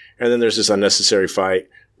 And then there's this unnecessary fight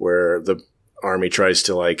where the army tries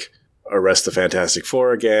to, like, arrest the Fantastic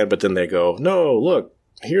Four again, but then they go, no, look,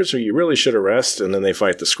 here's who you really should arrest. And then they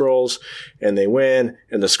fight the Skrulls, and they win,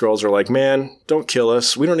 and the Skrulls are like, man, don't kill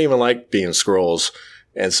us. We don't even like being Skrulls.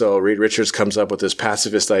 And so Reed Richards comes up with this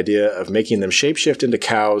pacifist idea of making them shapeshift into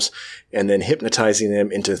cows and then hypnotizing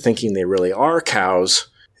them into thinking they really are cows,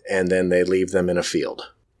 and then they leave them in a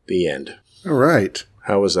field. The end. All right.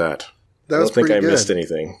 How was that? That I was don't think I pretty good. missed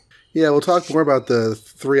anything. Yeah, we'll talk more about the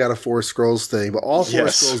 3 out of 4 Skrulls thing, but all 4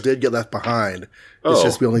 Skrulls did get left behind. It's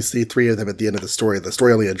just we only see 3 of them at the end of the story. The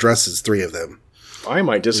story only addresses 3 of them. I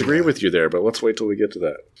might disagree with you there, but let's wait till we get to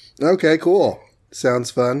that. Okay, cool.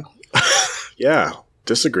 Sounds fun. Yeah,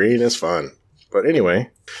 disagreeing is fun. But anyway,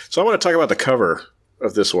 so I want to talk about the cover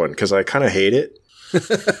of this one, because I kind of hate it.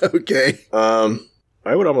 Okay.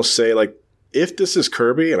 I would almost say, like, if this is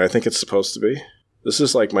Kirby, and I think it's supposed to be, this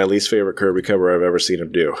is, like, my least favorite Kirby cover I've ever seen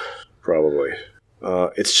him do, probably.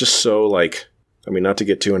 It's just so, like, I mean, not to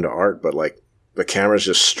get too into art, but, like, the camera's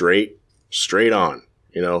just straight on,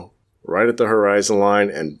 you know, right at the horizon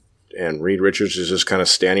line, and Reed Richards is just kind of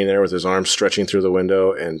standing there with his arms stretching through the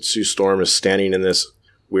window, and Sue Storm is standing in this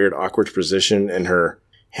weird, awkward position, and her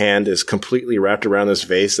hand is completely wrapped around this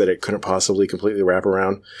vase that it couldn't possibly completely wrap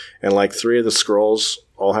around. And, like, 3 of the Skrulls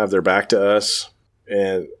all have their back to us.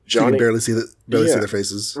 And Johnny, you can barely see their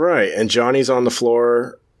faces. Right. And Johnny's on the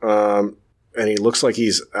floor, and he looks like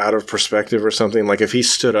he's out of perspective or something. Like, if he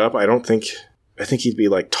stood up, I think he'd be,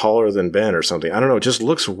 like, taller than Ben or something. I don't know. It just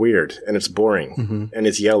looks weird, and it's boring, and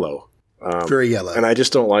it's yellow. Very yellow. And I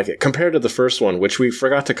just don't like it. Compared to the first one, which we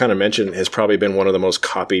forgot to kind of mention, has probably been one of the most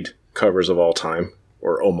copied covers of all time,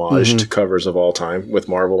 or homaged covers of all time, with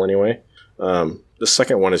Marvel anyway. The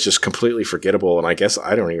second one is just completely forgettable, and I guess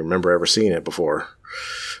I don't even remember ever seeing it before.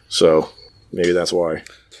 So maybe that's why.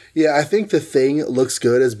 Yeah, I think the Thing looks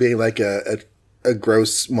good as being like a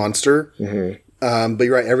gross monster. Mm-hmm. But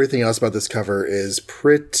you're right, everything else about this cover is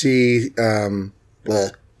pretty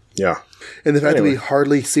bleh. Yeah. And the fact that we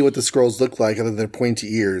hardly see what the Skrulls look like other than their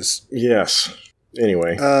pointy ears. Yes.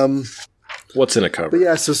 Anyway. What's in a cover? But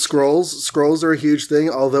yeah, so Skrulls are a huge thing,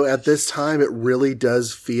 although at this time it really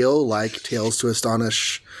does feel like Tales to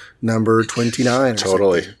Astonish number 29 or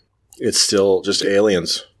Totally. something. It's still just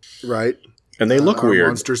aliens. Right. And they look weird.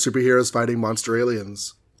 Monster superheroes fighting monster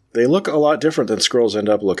aliens. They look a lot different than Skrulls end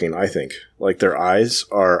up looking, I think. Like, their eyes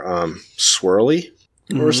are swirly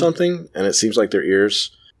or something, and it seems like their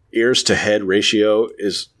ears to head ratio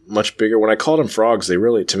is much bigger. When I called them frogs, they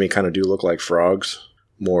really, to me, kind of do look like frogs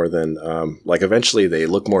more than, like, eventually they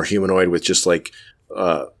look more humanoid with just, like,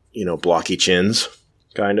 blocky chins,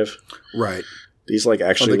 kind of. Right. These, like,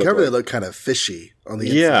 actually on the cover, like, they look kind of fishy. On the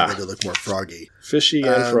inside, they look more froggy. Fishy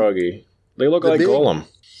and froggy. They look like Golem.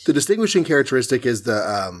 The distinguishing characteristic is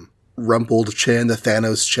the rumpled chin, the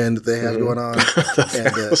Thanos chin that they have going on. and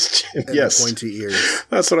the pointy ears.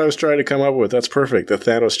 That's what I was trying to come up with. That's perfect. The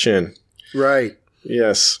Thanos chin. Right.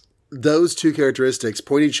 Yes. Those 2 characteristics,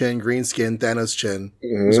 pointy chin, green skin, Thanos chin.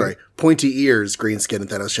 Sorry, pointy ears, green skin, and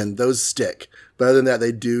Thanos chin, those stick. But other than that,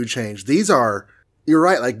 they do change. These are, you're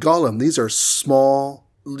right, like Gollum, these are small.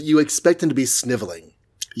 You expect them to be sniveling.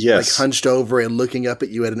 Yes. Like hunched over and looking up at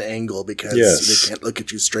you at an angle because they can't look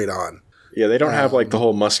at you straight on. Yeah, they don't have like the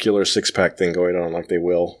whole muscular 6-pack thing going on like they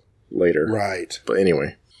will later. Right. But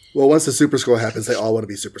anyway. Well, once the Super Scroll happens, they all want to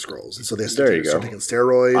be Super Scrolls. And so they start taking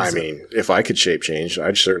steroids. I mean, if I could shape change,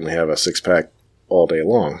 I'd certainly have a six-pack all day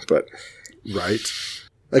long. But right.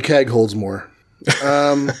 A keg holds more.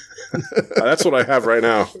 That's what I have right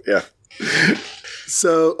now. Yeah.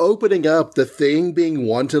 So opening up, the Thing being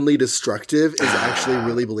wantonly destructive is actually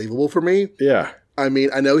really believable for me. Yeah. I mean,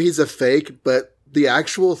 I know he's a fake, but the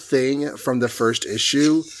actual Thing from the first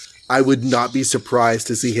issue, I would not be surprised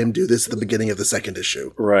to see him do this at the beginning of the second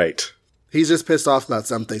issue. Right. He's just pissed off about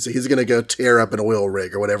something, so he's going to go tear up an oil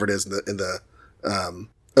rig or whatever it is in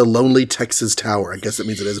a lonely Texas tower. I guess it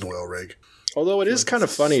means it is an oil rig. Although it is kind of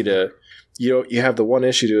funny to, you have the one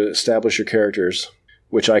issue to establish your characters,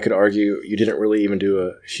 which I could argue you didn't really even do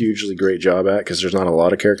a hugely great job at because there's not a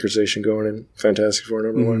lot of characterization going in Fantastic Four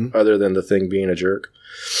number one, other than the Thing being a jerk.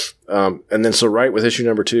 And then so right with issue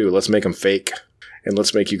number 2, let's make them fake. And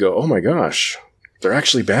let's make you go, oh my gosh, they're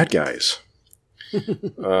actually bad guys.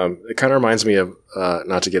 It kind of reminds me of,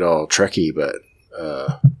 not to get all Trekkie, but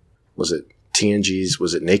was it TNG's,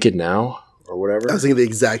 was it Naked Now or whatever? I was thinking the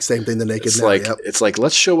exact same thing, the Naked Now. It's like,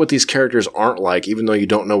 let's show what these characters aren't like, even though you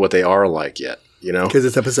don't know what they are like yet, Because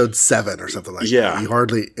it's episode 7 or something like that. You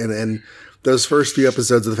hardly, and those first few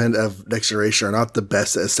episodes of Next Generation are not the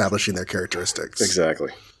best at establishing their characteristics.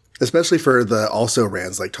 Exactly. Especially for the also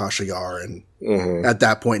rans like Tasha Yar and at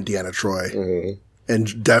that point Deanna Troi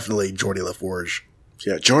and definitely Geordie LaForge.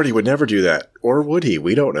 Yeah, Geordie would never do that. Or would he?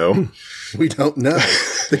 We don't know. We don't know.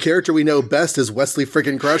 The character we know best is Wesley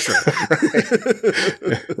Frickin' Crusher.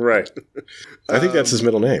 Right. I think that's his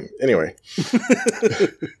middle name. Anyway.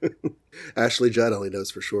 Ashley Judd only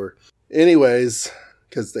knows for sure. Anyways,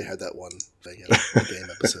 because they had that one thing in the game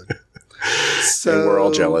episode. So, and we're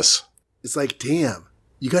all jealous. It's like, damn.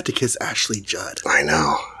 You got to kiss Ashley Judd. I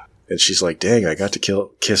know. And she's like, dang, I got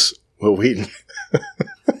to kiss Will Wheaton.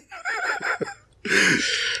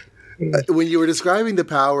 When you were describing the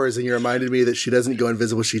powers and you reminded me that she doesn't go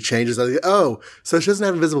invisible, she changes. I was like, oh, so she doesn't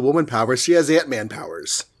have Invisible Woman powers. She has Ant-Man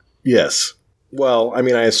powers. Yes. Well, I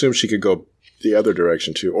mean, I assume she could go the other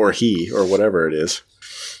direction too, or he, or whatever it is.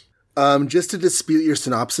 Just to dispute your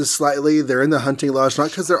synopsis slightly, they're in the hunting lodge, not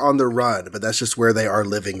because they're on the run, but that's just where they are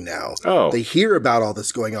living now. Oh. They hear about all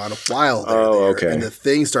this going on while they're there. Okay. And the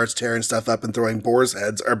Thing starts tearing stuff up and throwing bears'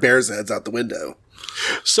 heads out the window.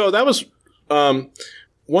 So that was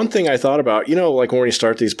one thing I thought about, like when we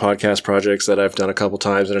start these podcast projects that I've done a couple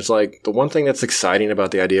times, and it's like the one thing that's exciting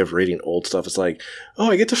about the idea of reading old stuff is like,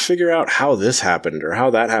 oh, I get to figure out how this happened or how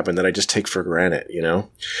that happened that I just take for granted,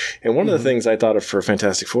 And one of the things I thought of for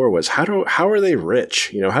Fantastic Four was how are they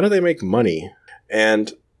rich? How do they make money?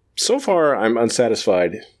 And so far I'm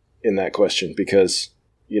unsatisfied in that question because,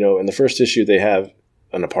 in the first issue they have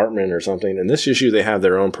an apartment or something. In this issue they have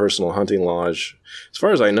their own personal hunting lodge. As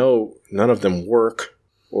far as I know, none of them work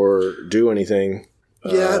or do anything.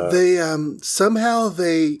 Yeah, they somehow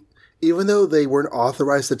even though they weren't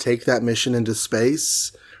authorized to take that mission into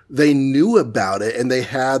space, they knew about it and they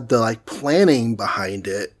had the planning behind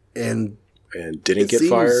it and didn't get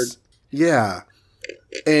fired. Yeah.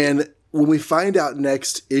 And when we find out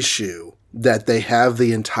next issue that they have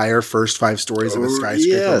the entire first 5 stories of a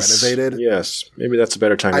skyscraper renovated. Yes. Maybe that's a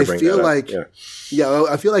better time to bring that up. Yeah,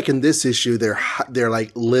 I feel like in this issue, they're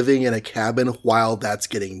like living in a cabin while that's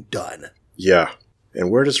getting done. Yeah. And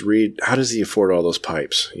where does Reed, how does he afford all those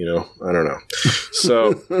pipes? I don't know.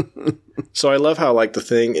 So I love how the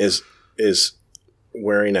Thing is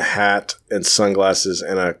wearing a hat and sunglasses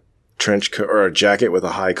and a trench coat or a jacket with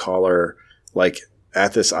a high collar,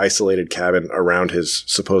 at this isolated cabin around his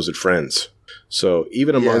supposed friends. So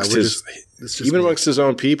even amongst amongst his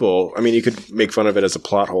own people, I mean, you could make fun of it as a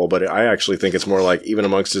plot hole, but I actually think it's more like even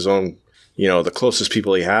amongst his own, the closest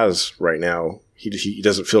people he has right now, he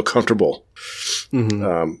doesn't feel comfortable.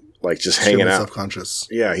 Just hanging out. Self-conscious.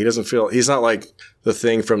 Yeah, he's not like the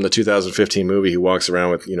Thing from the 2015 movie who walks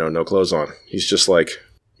around with, no clothes on. He's just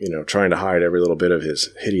trying to hide every little bit of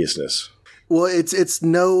his hideousness. Well, it's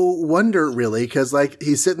no wonder, really, because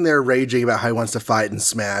he's sitting there raging about how he wants to fight and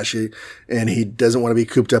smash, and he doesn't want to be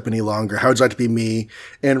cooped up any longer. How would you like to be me?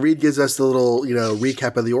 And Reed gives us the little,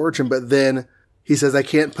 recap of the origin, but then he says, I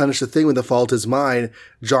can't punish the Thing when the fault is mine.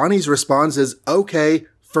 Johnny's response is, okay,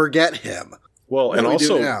 forget him. Well, and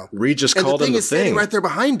also, Reed just called him the Thing. And the Thing is standing right there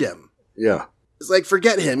behind him. Yeah. It's like,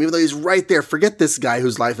 forget him, even though he's right there. Forget this guy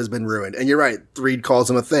whose life has been ruined. And you're right, Reed calls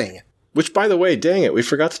him a Thing. Which, by the way, dang it, we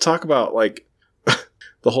forgot to talk about,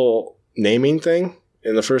 the whole naming thing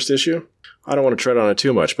in the first issue. I don't want to tread on it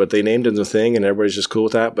too much, but they named him the Thing, and everybody's just cool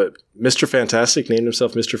with that. But Mr. Fantastic named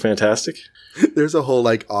himself Mr. Fantastic. There's a whole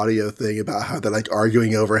like audio thing about how they're like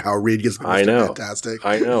arguing over how Reed gets Mr. Fantastic.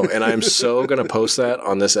 I know. And I'm so going to post that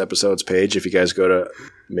on this episode's page. If you guys go to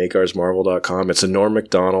makeoursmarvel.com, it's a Norm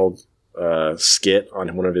Macdonald skit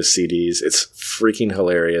on one of his CDs. It's freaking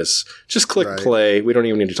hilarious. Just click play. We don't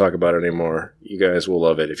even need to talk about it anymore. You guys will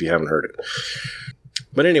love it if you haven't heard it.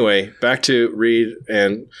 But anyway, back to Reed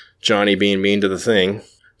and Johnny being mean to the Thing.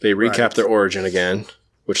 They recap their origin again,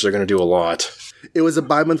 which they're going to do a lot. It was a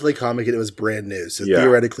bi-monthly comic and it was brand new, so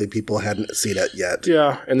theoretically people hadn't seen it yet.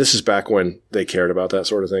 Yeah, and this is back when they cared about that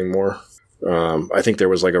sort of thing more. I think there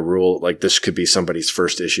was like a rule, like this could be somebody's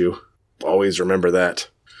first issue. Always remember that.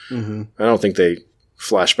 Mm-hmm. I don't think they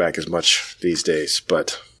flash back as much these days,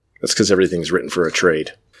 but that's because everything's written for a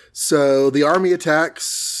trade. So the army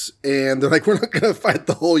attacks, and they're like, we're not going to fight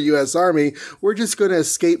the whole U.S. Army. We're just going to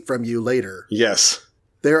escape from you later. Yes.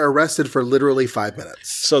 They're arrested for literally 5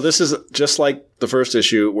 minutes. So this is just like the first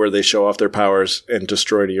issue where they show off their powers and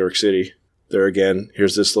destroy New York City. There again,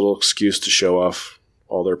 here's this little excuse to show off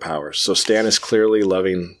all their powers. So Stan is clearly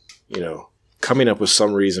loving, coming up with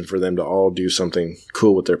some reason for them to all do something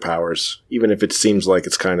cool with their powers, even if it seems like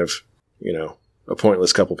it's kind of, a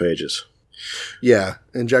pointless couple pages. Yeah,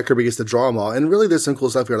 and Jack Kirby gets to draw them all. And really, there's some cool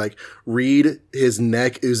stuff here, like Reed, his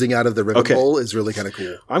neck oozing out of the ribbon hole is really kind of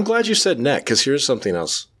cool. I'm glad you said neck, because here's something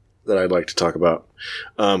else that I'd like to talk about.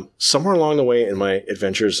 Somewhere along the way in my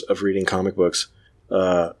adventures of reading comic books,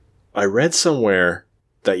 I read somewhere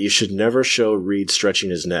that you should never show Reed stretching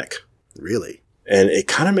his neck. Really? And it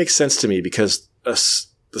kind of makes sense to me, because the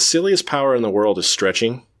silliest power in the world is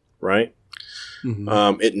stretching, right?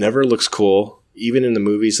 Mm-hmm. It never looks cool. Even in the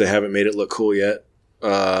movies, they haven't made it look cool yet.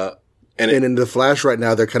 And in The Flash right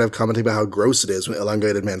now, they're kind of commenting about how gross it is when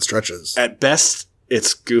Elongated Man stretches. At best,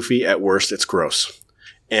 it's goofy. At worst, it's gross.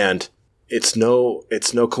 And it's no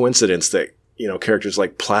coincidence that, characters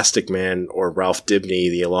like Plastic Man or Ralph Dibny,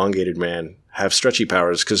 the Elongated Man, have stretchy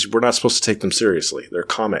powers, because we're not supposed to take them seriously. They're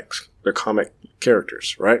comics. They're comic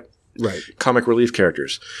characters, right? Right. Comic relief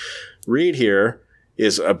characters. Reed here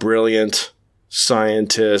is a brilliant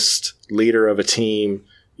scientist, leader of a team,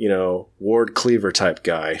 Ward Cleaver type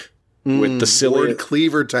guy. With the silly Ward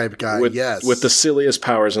Cleaver type guy, yes. With the silliest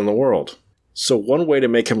powers in the world. So one way to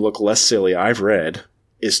make him look less silly, I've read,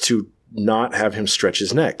 is to not have him stretch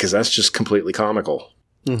his neck, because that's just completely comical.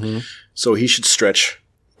 Mm-hmm. So he should stretch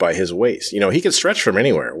by his waist. He can stretch from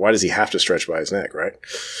anywhere. Why does he have to stretch by his neck, right?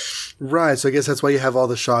 Right. So I guess that's why you have all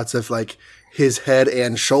the shots of like his head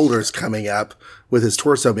and shoulders coming up with his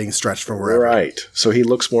torso being stretched from wherever. Right. So he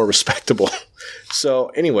looks more respectable. So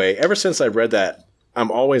anyway, ever since I read that,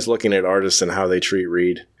 I'm always looking at artists and how they treat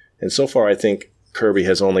Reed. And so far, I think Kirby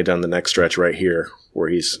has only done the neck stretch right here, where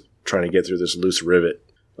he's trying to get through this loose rivet.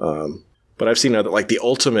 But I've seen other, like the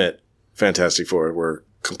Ultimate Fantastic Four, were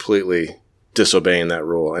completely disobeying that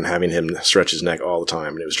rule and having him stretch his neck all the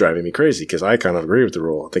time. And it was driving me crazy, because I kind of agree with the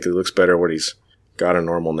rule. I think it looks better when he's got a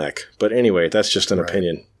normal neck. But anyway, that's just an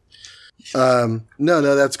opinion. No,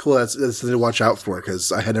 that's cool. That's something to watch out for,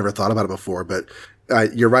 because I had never thought about it before. But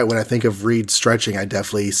you're right. When I think of Reed stretching, I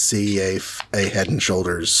definitely see a head and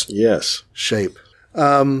shoulders shape.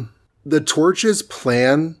 The Torch's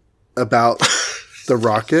plan about the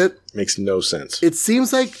rocket makes no sense. It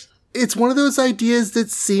seems like it's one of those ideas that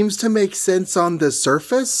seems to make sense on the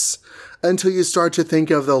surface until you start to think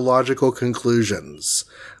of the logical conclusions.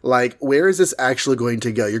 Like, where is this actually going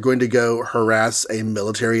to go? You're going to go harass a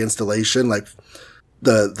military installation, like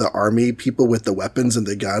the army people with the weapons and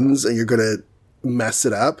the guns, and you're going to mess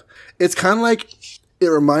it up. It's kind of like, it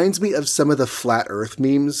reminds me of some of the flat earth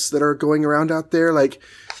memes that are going around out there. Like,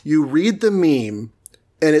 you read the meme,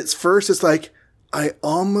 and it's like, I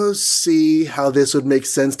almost see how this would make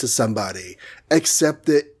sense to somebody, except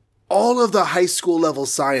that all of the high school level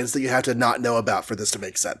science that you have to not know about for this to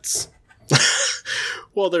make sense.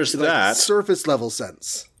 Well, there's like that surface level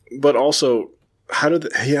sense, but also how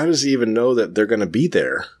does he even know that they're going to be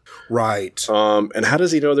there? Right. And how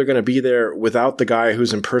does he know they're going to be there without the guy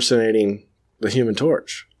who's impersonating the Human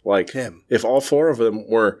Torch? Like him. If all four of them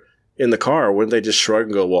were in the car, wouldn't they just shrug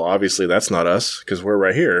and go, "Well, obviously that's not us because we're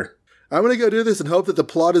right here." I'm going to go do this and hope that the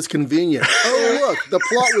plot is convenient. Oh, look, the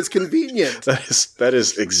plot was convenient. That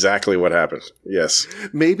is exactly what happened. Yes.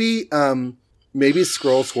 Maybe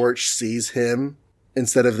Skrull Torch sees him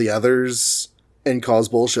instead of the others and calls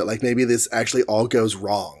bullshit. Like, maybe this actually all goes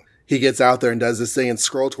wrong. He gets out there and does this thing, and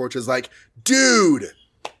Skrull Torch is like, dude!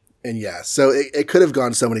 And yeah, so it could have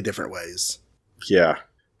gone so many different ways. Yeah.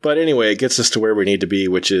 But anyway, it gets us to where we need to be,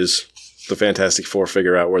 which is the Fantastic Four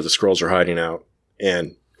figure out where the Skrulls are hiding out,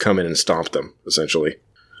 and come in and stomp them, essentially.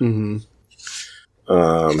 Mm-hmm.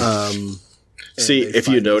 See, if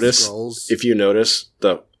you notice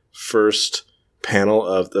the first panel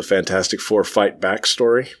of the Fantastic Four fight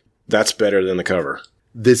backstory, that's better than the cover.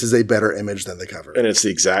 This is a better image than the cover. And it's the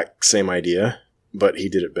exact same idea, but he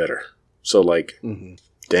did it better. So, like,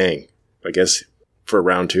 dang. I guess for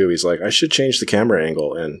round 2, he's like, I should change the camera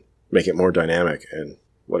angle and make it more dynamic and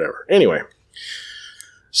whatever. Anyway.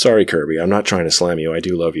 Sorry, Kirby. I'm not trying to slam you. I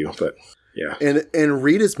do love you, but yeah. And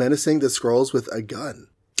Reed is menacing the Skrulls with a gun.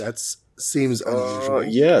 That seems unusual.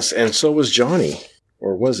 Yes, and so was Johnny.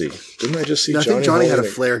 Or was he? Didn't I just see Johnny? I think Johnny had a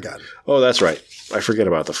flare gun. Oh, that's right. I forget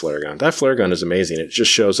about the flare gun. That flare gun is amazing. It just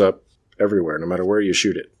shows up everywhere, no matter where you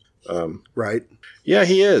shoot it. Right. Yeah,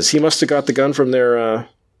 he is. He must have got the gun from the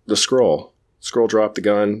Skrull. Skrull dropped the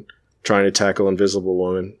gun, trying to tackle Invisible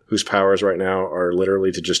Woman, whose powers right now are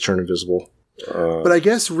literally to just turn invisible. But I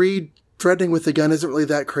guess Reed threatening with the gun isn't really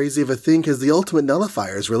that crazy of a thing, because the ultimate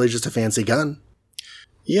nullifier is really just a fancy gun.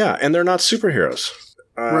 Yeah, and they're not superheroes.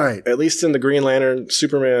 Right. At least in the Green Lantern,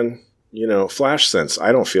 Superman, Flash sense,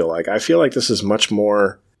 I don't feel like. I feel like this is much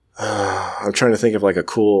more... I'm trying to think of like a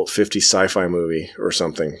cool 50s sci-fi movie or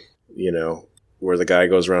something, where the guy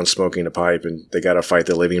goes around smoking a pipe and they got to fight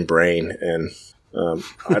the living brain. And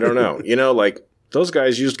I don't know. Like those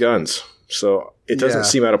guys used guns. So it doesn't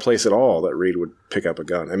seem out of place at all that Reed would pick up a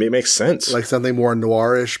gun. I mean, it makes sense. Like something more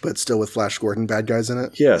noirish, but still with Flash Gordon bad guys in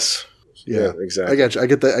it? Yes. Yeah, exactly. I get you. I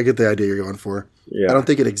get the idea you're going for. Yeah. I don't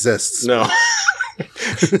think it exists. No.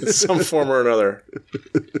 Some form or another.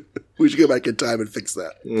 We should go back in time and fix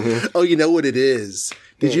that. Mm-hmm. Oh, you know what it is?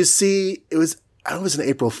 Did you see, I don't know if it was an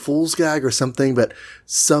April Fool's gag or something, but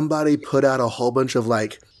somebody put out a whole bunch of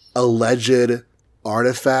like alleged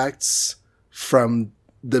artifacts from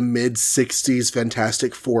the mid-60s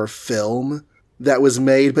Fantastic Four film that was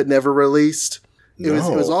made but never released. It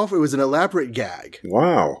was an elaborate gag.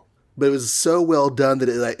 Wow. But it was so well done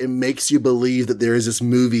that it makes you believe that there is this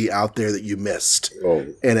movie out there that you missed. Oh.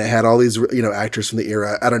 And it had all these, actors from the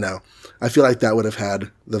era. I don't know. I feel like that would have had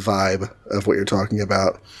the vibe of what you're talking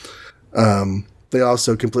about. They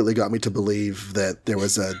also completely got me to believe that there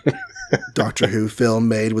was a Doctor Who film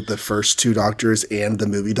made with the first 2 Doctors and the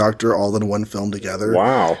movie Doctor all in one film together.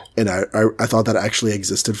 Wow. And I thought that actually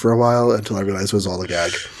existed for a while until I realized it was all a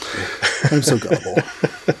gag. I'm so gullible.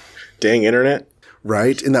 Dang internet.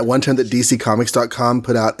 Right? And that one time that DCComics.com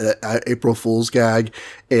put out an April Fool's gag,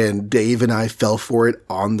 and Dave and I fell for it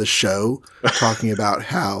on the show, talking about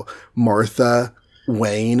how Martha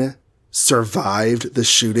Wayne survived the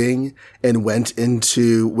shooting and went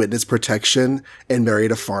into witness protection and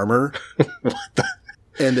married a farmer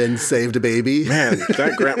and then saved a baby. Man,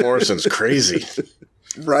 that Grant Morrison's crazy.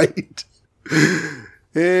 Right?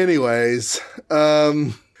 Anyways,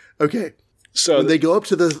 okay. So when they go up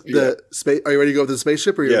to the space, are you ready to go up to the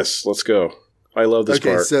spaceship? Yes, let's go. I love this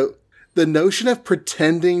part. Okay, so the notion of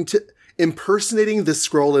impersonating the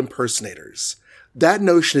Skrull impersonators, that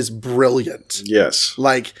notion is brilliant. Yes.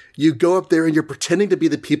 Like, you go up there and you're pretending to be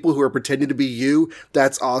the people who are pretending to be you.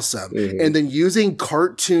 That's awesome. Mm-hmm. And then using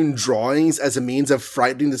cartoon drawings as a means of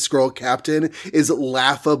frightening the Skrull captain is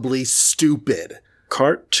laughably stupid.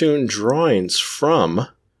 Cartoon drawings from...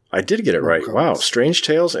 I did get it right. Wow. Strange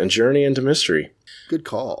Tales and Journey into Mystery. Good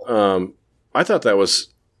call. I thought that was,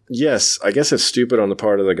 yes, I guess it's stupid on the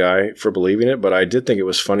part of the guy for believing it, but I did think it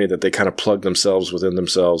was funny that they kind of plugged themselves within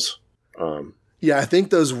themselves. Yeah, I think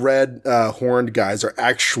those red horned guys are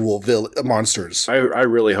actual monsters. I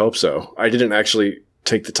really hope so. I didn't actually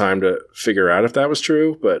take the time to figure out if that was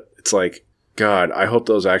true, but it's like, God, I hope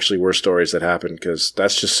those actually were stories that happened, because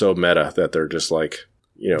that's just so meta that they're just like...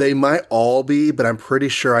 They might all be, but I'm pretty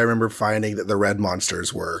sure I remember finding that the red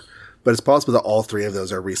monsters were. But it's possible that all 3 of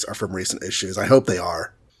those are from recent issues. I hope they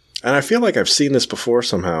are. And I feel like I've seen this before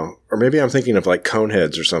somehow. Or maybe I'm thinking of like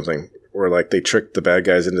Coneheads or something, where like they tricked the bad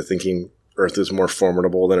guys into thinking Earth is more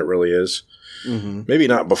formidable than it really is. Mm-hmm. Maybe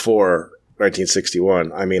not before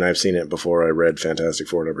 1961. I mean, I've seen it before I read Fantastic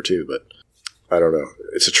Four #2, but I don't know.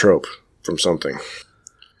 It's a trope from something.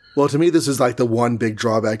 Well, to me, this is like the one big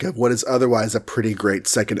drawback of what is otherwise a pretty great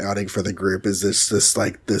second outing for the group is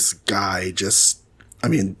this guy just,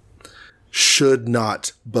 should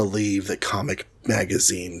not believe that comic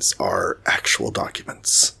magazines are actual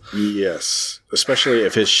documents. Yes. Especially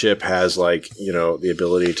if his ship has the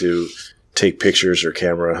ability to take pictures or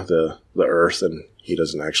camera the Earth, and he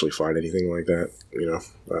doesn't actually find anything like that. I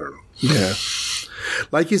don't know. Yeah.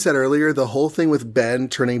 Like you said earlier, the whole thing with Ben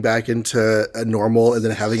turning back into a normal and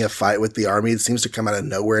then having a fight with the army, it seems to come out of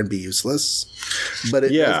nowhere and be useless. But it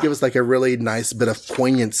does give us like a really nice bit of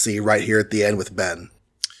poignancy right here at the end with Ben.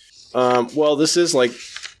 Well, this is like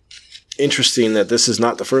interesting that this is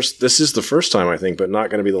the first time, I think, but not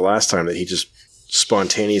going to be the last time that he just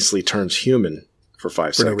spontaneously turns human for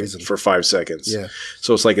 5 seconds. No reason. For 5 seconds. Yeah.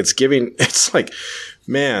 So it's like,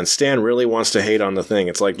 man, Stan really wants to hate on the Thing.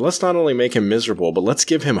 It's like, let's not only make him miserable, but let's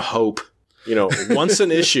give him hope. Once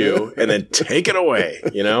an issue, and then take it away,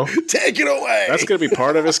 Take it away! That's going to be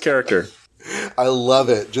part of his character. I love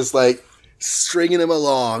it. Just like stringing him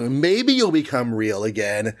along. Maybe you'll become real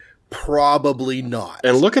again. Probably not.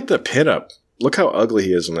 And look at the pinup. Look how ugly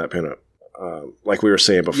he is in that pinup. Like we were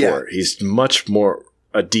saying before, he's much more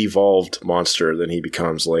a devolved monster than he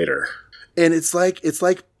becomes later. And it's like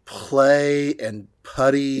play and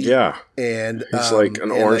putty. Yeah. And it's like an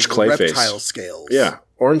orange clay face. Reptile scales. Yeah.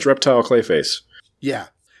 Orange reptile clay face. Yeah.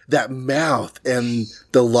 That mouth and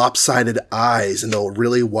the lopsided eyes and the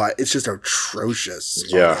really wide. It's just atrocious.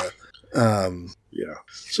 Yeah. Yeah.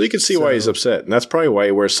 So you can see why he's upset. And that's probably why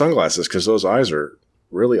he wears sunglasses, because those eyes are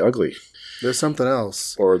really ugly. There's something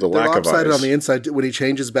else. Or the lack of eyes. They're lopsided on the inside. When he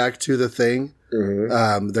changes back to the Thing,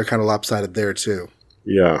 they're kind of lopsided there too.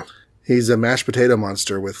 Yeah. He's a mashed potato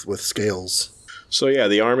monster with scales. So yeah,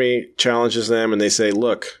 the army challenges them and they say,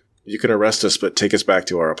 look, you can arrest us, but take us back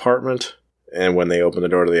to our apartment. And when they open the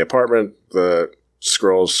door to the apartment, the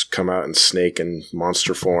Skrulls come out in snake and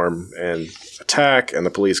monster form and attack. And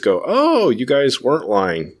the police go, oh, you guys weren't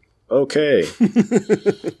lying. Okay.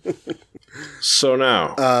 So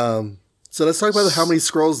now. So let's talk about how many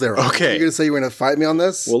Skrulls there are. Okay. You're going to say you're going to fight me on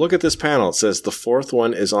this? Well, look at this panel. It says the fourth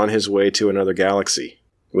one is on his way to another galaxy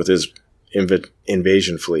with his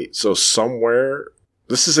invasion fleet. So somewhere,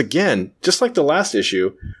 this is again, just like the last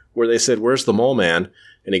issue where they said, where's the Mole Man?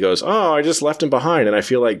 And he goes, oh, I just left him behind. And I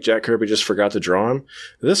feel like Jack Kirby just forgot to draw him.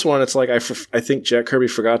 This one, it's like, I think Jack Kirby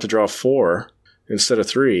forgot to draw 4 instead of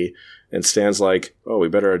 3. And Stan's like, oh, we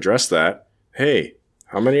better address that. Hey,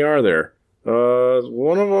 how many are there?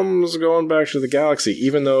 One of them is going back to the galaxy,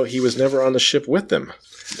 even though he was never on the ship with them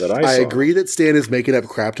that I saw. Agree that Stan is making up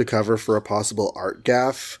crap to cover for a possible art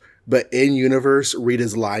gaffe, but in universe, Reed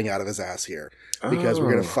is lying out of his ass here. Because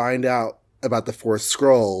we're going to find out about the fourth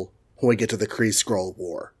Skrull when we get to the Kree-Skrull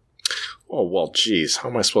War. Oh, well, geez. How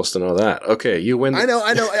am I supposed to know that? Okay, you win. I know.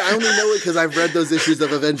 I only know it because I've read those issues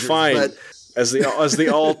of Avengers. Fine. But as the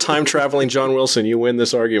all time traveling John Wilson, you win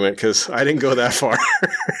this argument because I didn't go that far.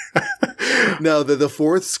 No, the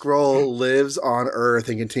fourth Skrull lives on Earth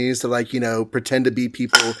and continues to pretend to be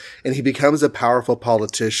people, and he becomes a powerful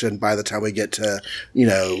politician by the time we get to,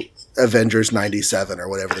 Avengers 97 or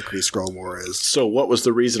whatever the Kree-Skrull War is. So what was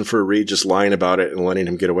the reason for Reed just lying about it and letting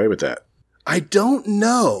him get away with that? I don't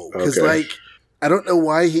know. Because I don't know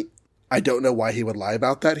why he would lie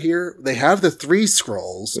about that here. They have the 3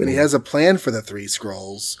 Skrulls, and he has a plan for the 3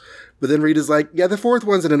 Skrulls. But then Reed is like, yeah, the fourth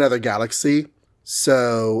one's in another galaxy.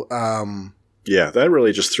 So, yeah, that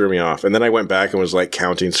really just threw me off. And then I went back and was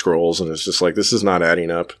counting scrolls, and it's just like, this is not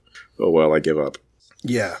adding up. Oh, well, I give up.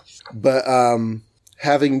 Yeah. But,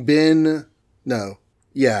 they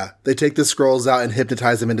take the Skrulls out and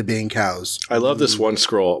hypnotize them into being cows. I love this one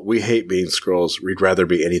Skrull. We hate being Skrulls. We'd rather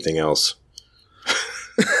be anything else.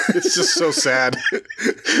 It's just so sad.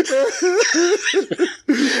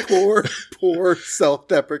 poor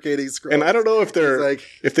self-deprecating Skrull. And I don't know if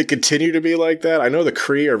if they continue to be like that. I know the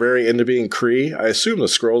Kree are very into being Kree. I assume the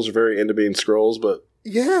Skrulls are very into being Skrulls, but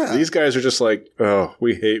yeah, these guys are just like, oh,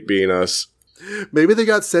 we hate being us. Maybe they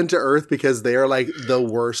got sent to Earth because they are the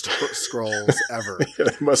worst Skrulls ever. Yeah,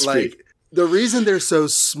 they must be. The reason they're so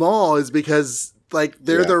small is because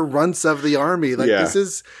they're the runts of the army. This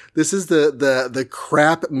is the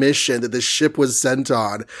crap mission that the ship was sent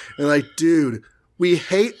on. And dude, we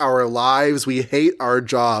hate our lives. We hate our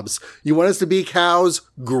jobs. You want us to be cows?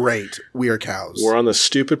 Great. We are cows. We're on the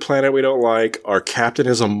stupid planet we don't like. Our captain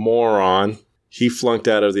is a moron. He flunked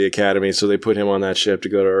out of the academy, so they put him on that ship to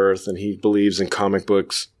go to Earth, and he believes in comic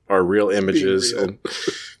books are real images. Real. And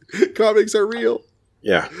comics are real.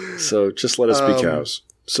 Yeah. So just let us be cows.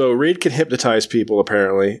 So Reed can hypnotize people,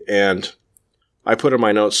 apparently, and I put in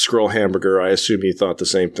my notes, Skrull hamburger. I assume you thought the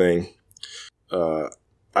same thing. I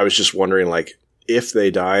was just wondering, if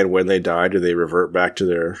they die and when they die, do they revert back to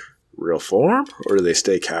their real form, or do they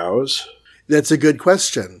stay cows? That's a good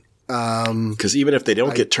question. Because even if they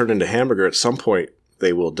don't get turned into hamburger, at some point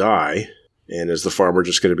they will die. And is the farmer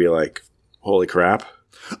just going to be like, holy crap?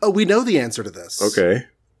 Oh, we know the answer to this. Okay.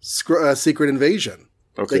 Secret invasion.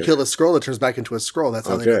 Okay. They kill a Skrull that turns back into a Skrull. That's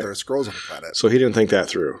how they know there are Skrulls on the planet. So he didn't think that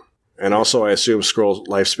through. And also, I assume Skrull's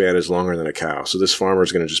lifespan is longer than a cow. So this farmer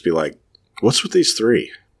is going to just be like, what's with these 3?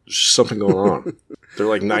 There's just something going on.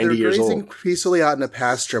 They're 90 years old. They're grazing peacefully out in a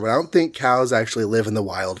pasture, but I don't think cows actually live in the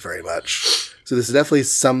wild very much. So this is definitely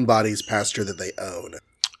somebody's pasture that they own.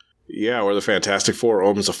 Yeah, or the Fantastic Four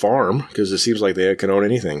owns a farm, because it seems like they can own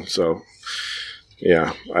anything. So,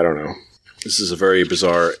 yeah, I don't know. This is a very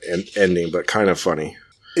bizarre ending, but kind of funny.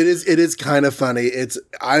 It is kind of funny.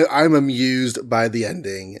 I'm amused by the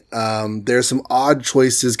ending. There's some odd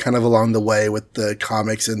choices kind of along the way with the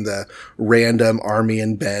comics and the random Army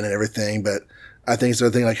and Ben and everything, but I think it's the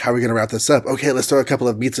thing like, how are we going to wrap this up? Okay, let's throw a couple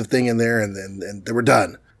of beats of thing in there and then we're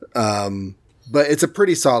done. But it's a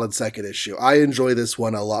pretty solid second issue. I enjoy this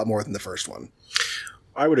one a lot more than the first one.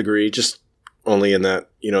 I would agree, just only in that,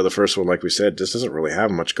 the first one, like we said, just doesn't really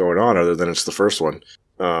have much going on other than it's the first one.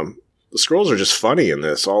 The Skrulls are just funny in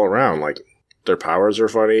this all around. Like, their powers are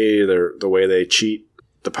funny. The way they cheat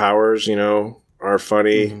the powers, are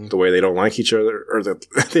funny. Mm-hmm. The way they don't like each other, or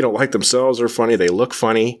they don't like themselves, are funny. They look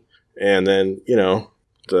funny. And then,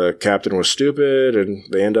 the captain was stupid and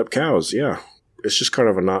they end up cows. Yeah. It's just kind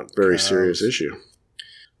of a not very serious issue.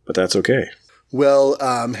 But that's okay. Well,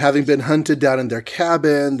 having been hunted down in their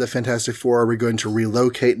cabin, the Fantastic Four are going to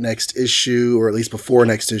relocate next issue, or at least before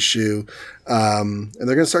next issue. And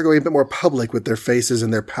they're going to start going a bit more public with their faces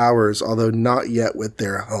and their powers, although not yet with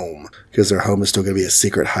their home, because their home is still going to be a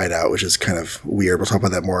secret hideout, which is kind of weird. We'll talk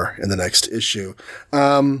about that more in the next issue.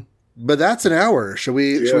 But that's an hour. Should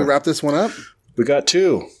we wrap this one up? We got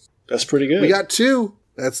 2. That's pretty good. We got 2.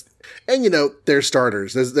 They're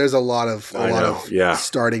starters. There's a lot of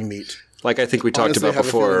starting meat. Like I think we talked about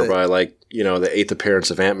before, by the 8th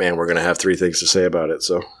appearance of Ant-Man, we're going to have 3 things to say about it.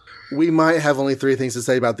 So we might have only 3 things to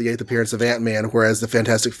say about the 8th appearance of Ant-Man, whereas the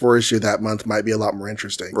Fantastic Four issue that month might be a lot more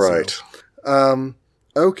interesting. Right. So,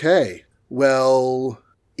 okay. Well,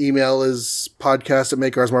 email is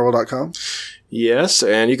podcast@makeoursmarvel.com. Yes,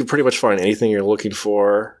 and you can pretty much find anything you're looking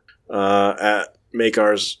for at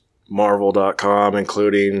makeoursmarvel.com,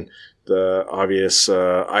 including the obvious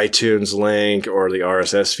iTunes link or the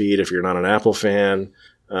RSS feed if you're not an Apple fan.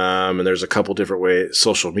 And there's a couple different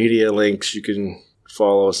social media links you can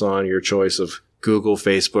follow us on, your choice of Google,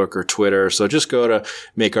 Facebook, or Twitter. So just go to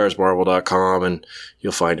makeoursmarvel.com and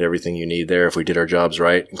you'll find everything you need there if we did our jobs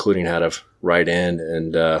right, including how to write in,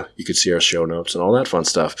 and you can see our show notes and all that fun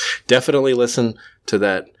stuff. Definitely listen to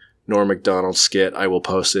that Norm Macdonald skit. I will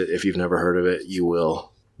post it. If you've never heard of it, you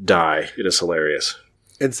will die. It is hilarious.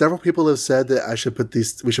 And several people have said that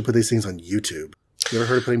we should put these things on YouTube. You ever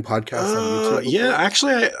heard of putting podcasts on YouTube before? Yeah,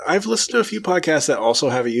 actually, I've listened to a few podcasts that also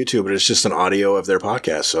have a YouTube, but it's just an audio of their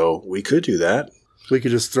podcast, so we could do that. We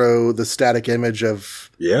could just throw the static image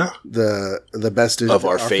of the best of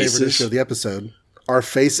our faces favorite issue of the episode. Our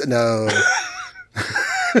face, no.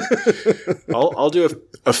 I'll do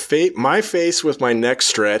my face with my neck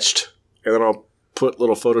stretched, and then I'll put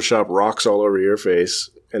little Photoshop rocks all over your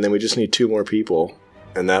face, and then we just need 2 more people,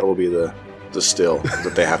 and that will be the still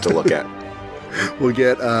that they have to look at. We'll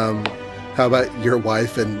get, how about your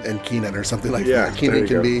wife and Keenan or something like that? Keenan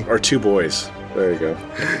can be. Or 2 boys. There you go.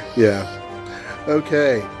 Yeah.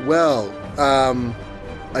 Okay. Well,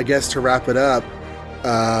 I guess to wrap it up,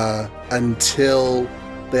 until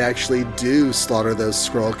they actually do slaughter those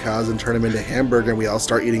Skrull cows and turn them into hamburger and we all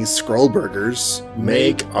start eating Skrull burgers,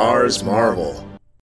 make ours Marvel.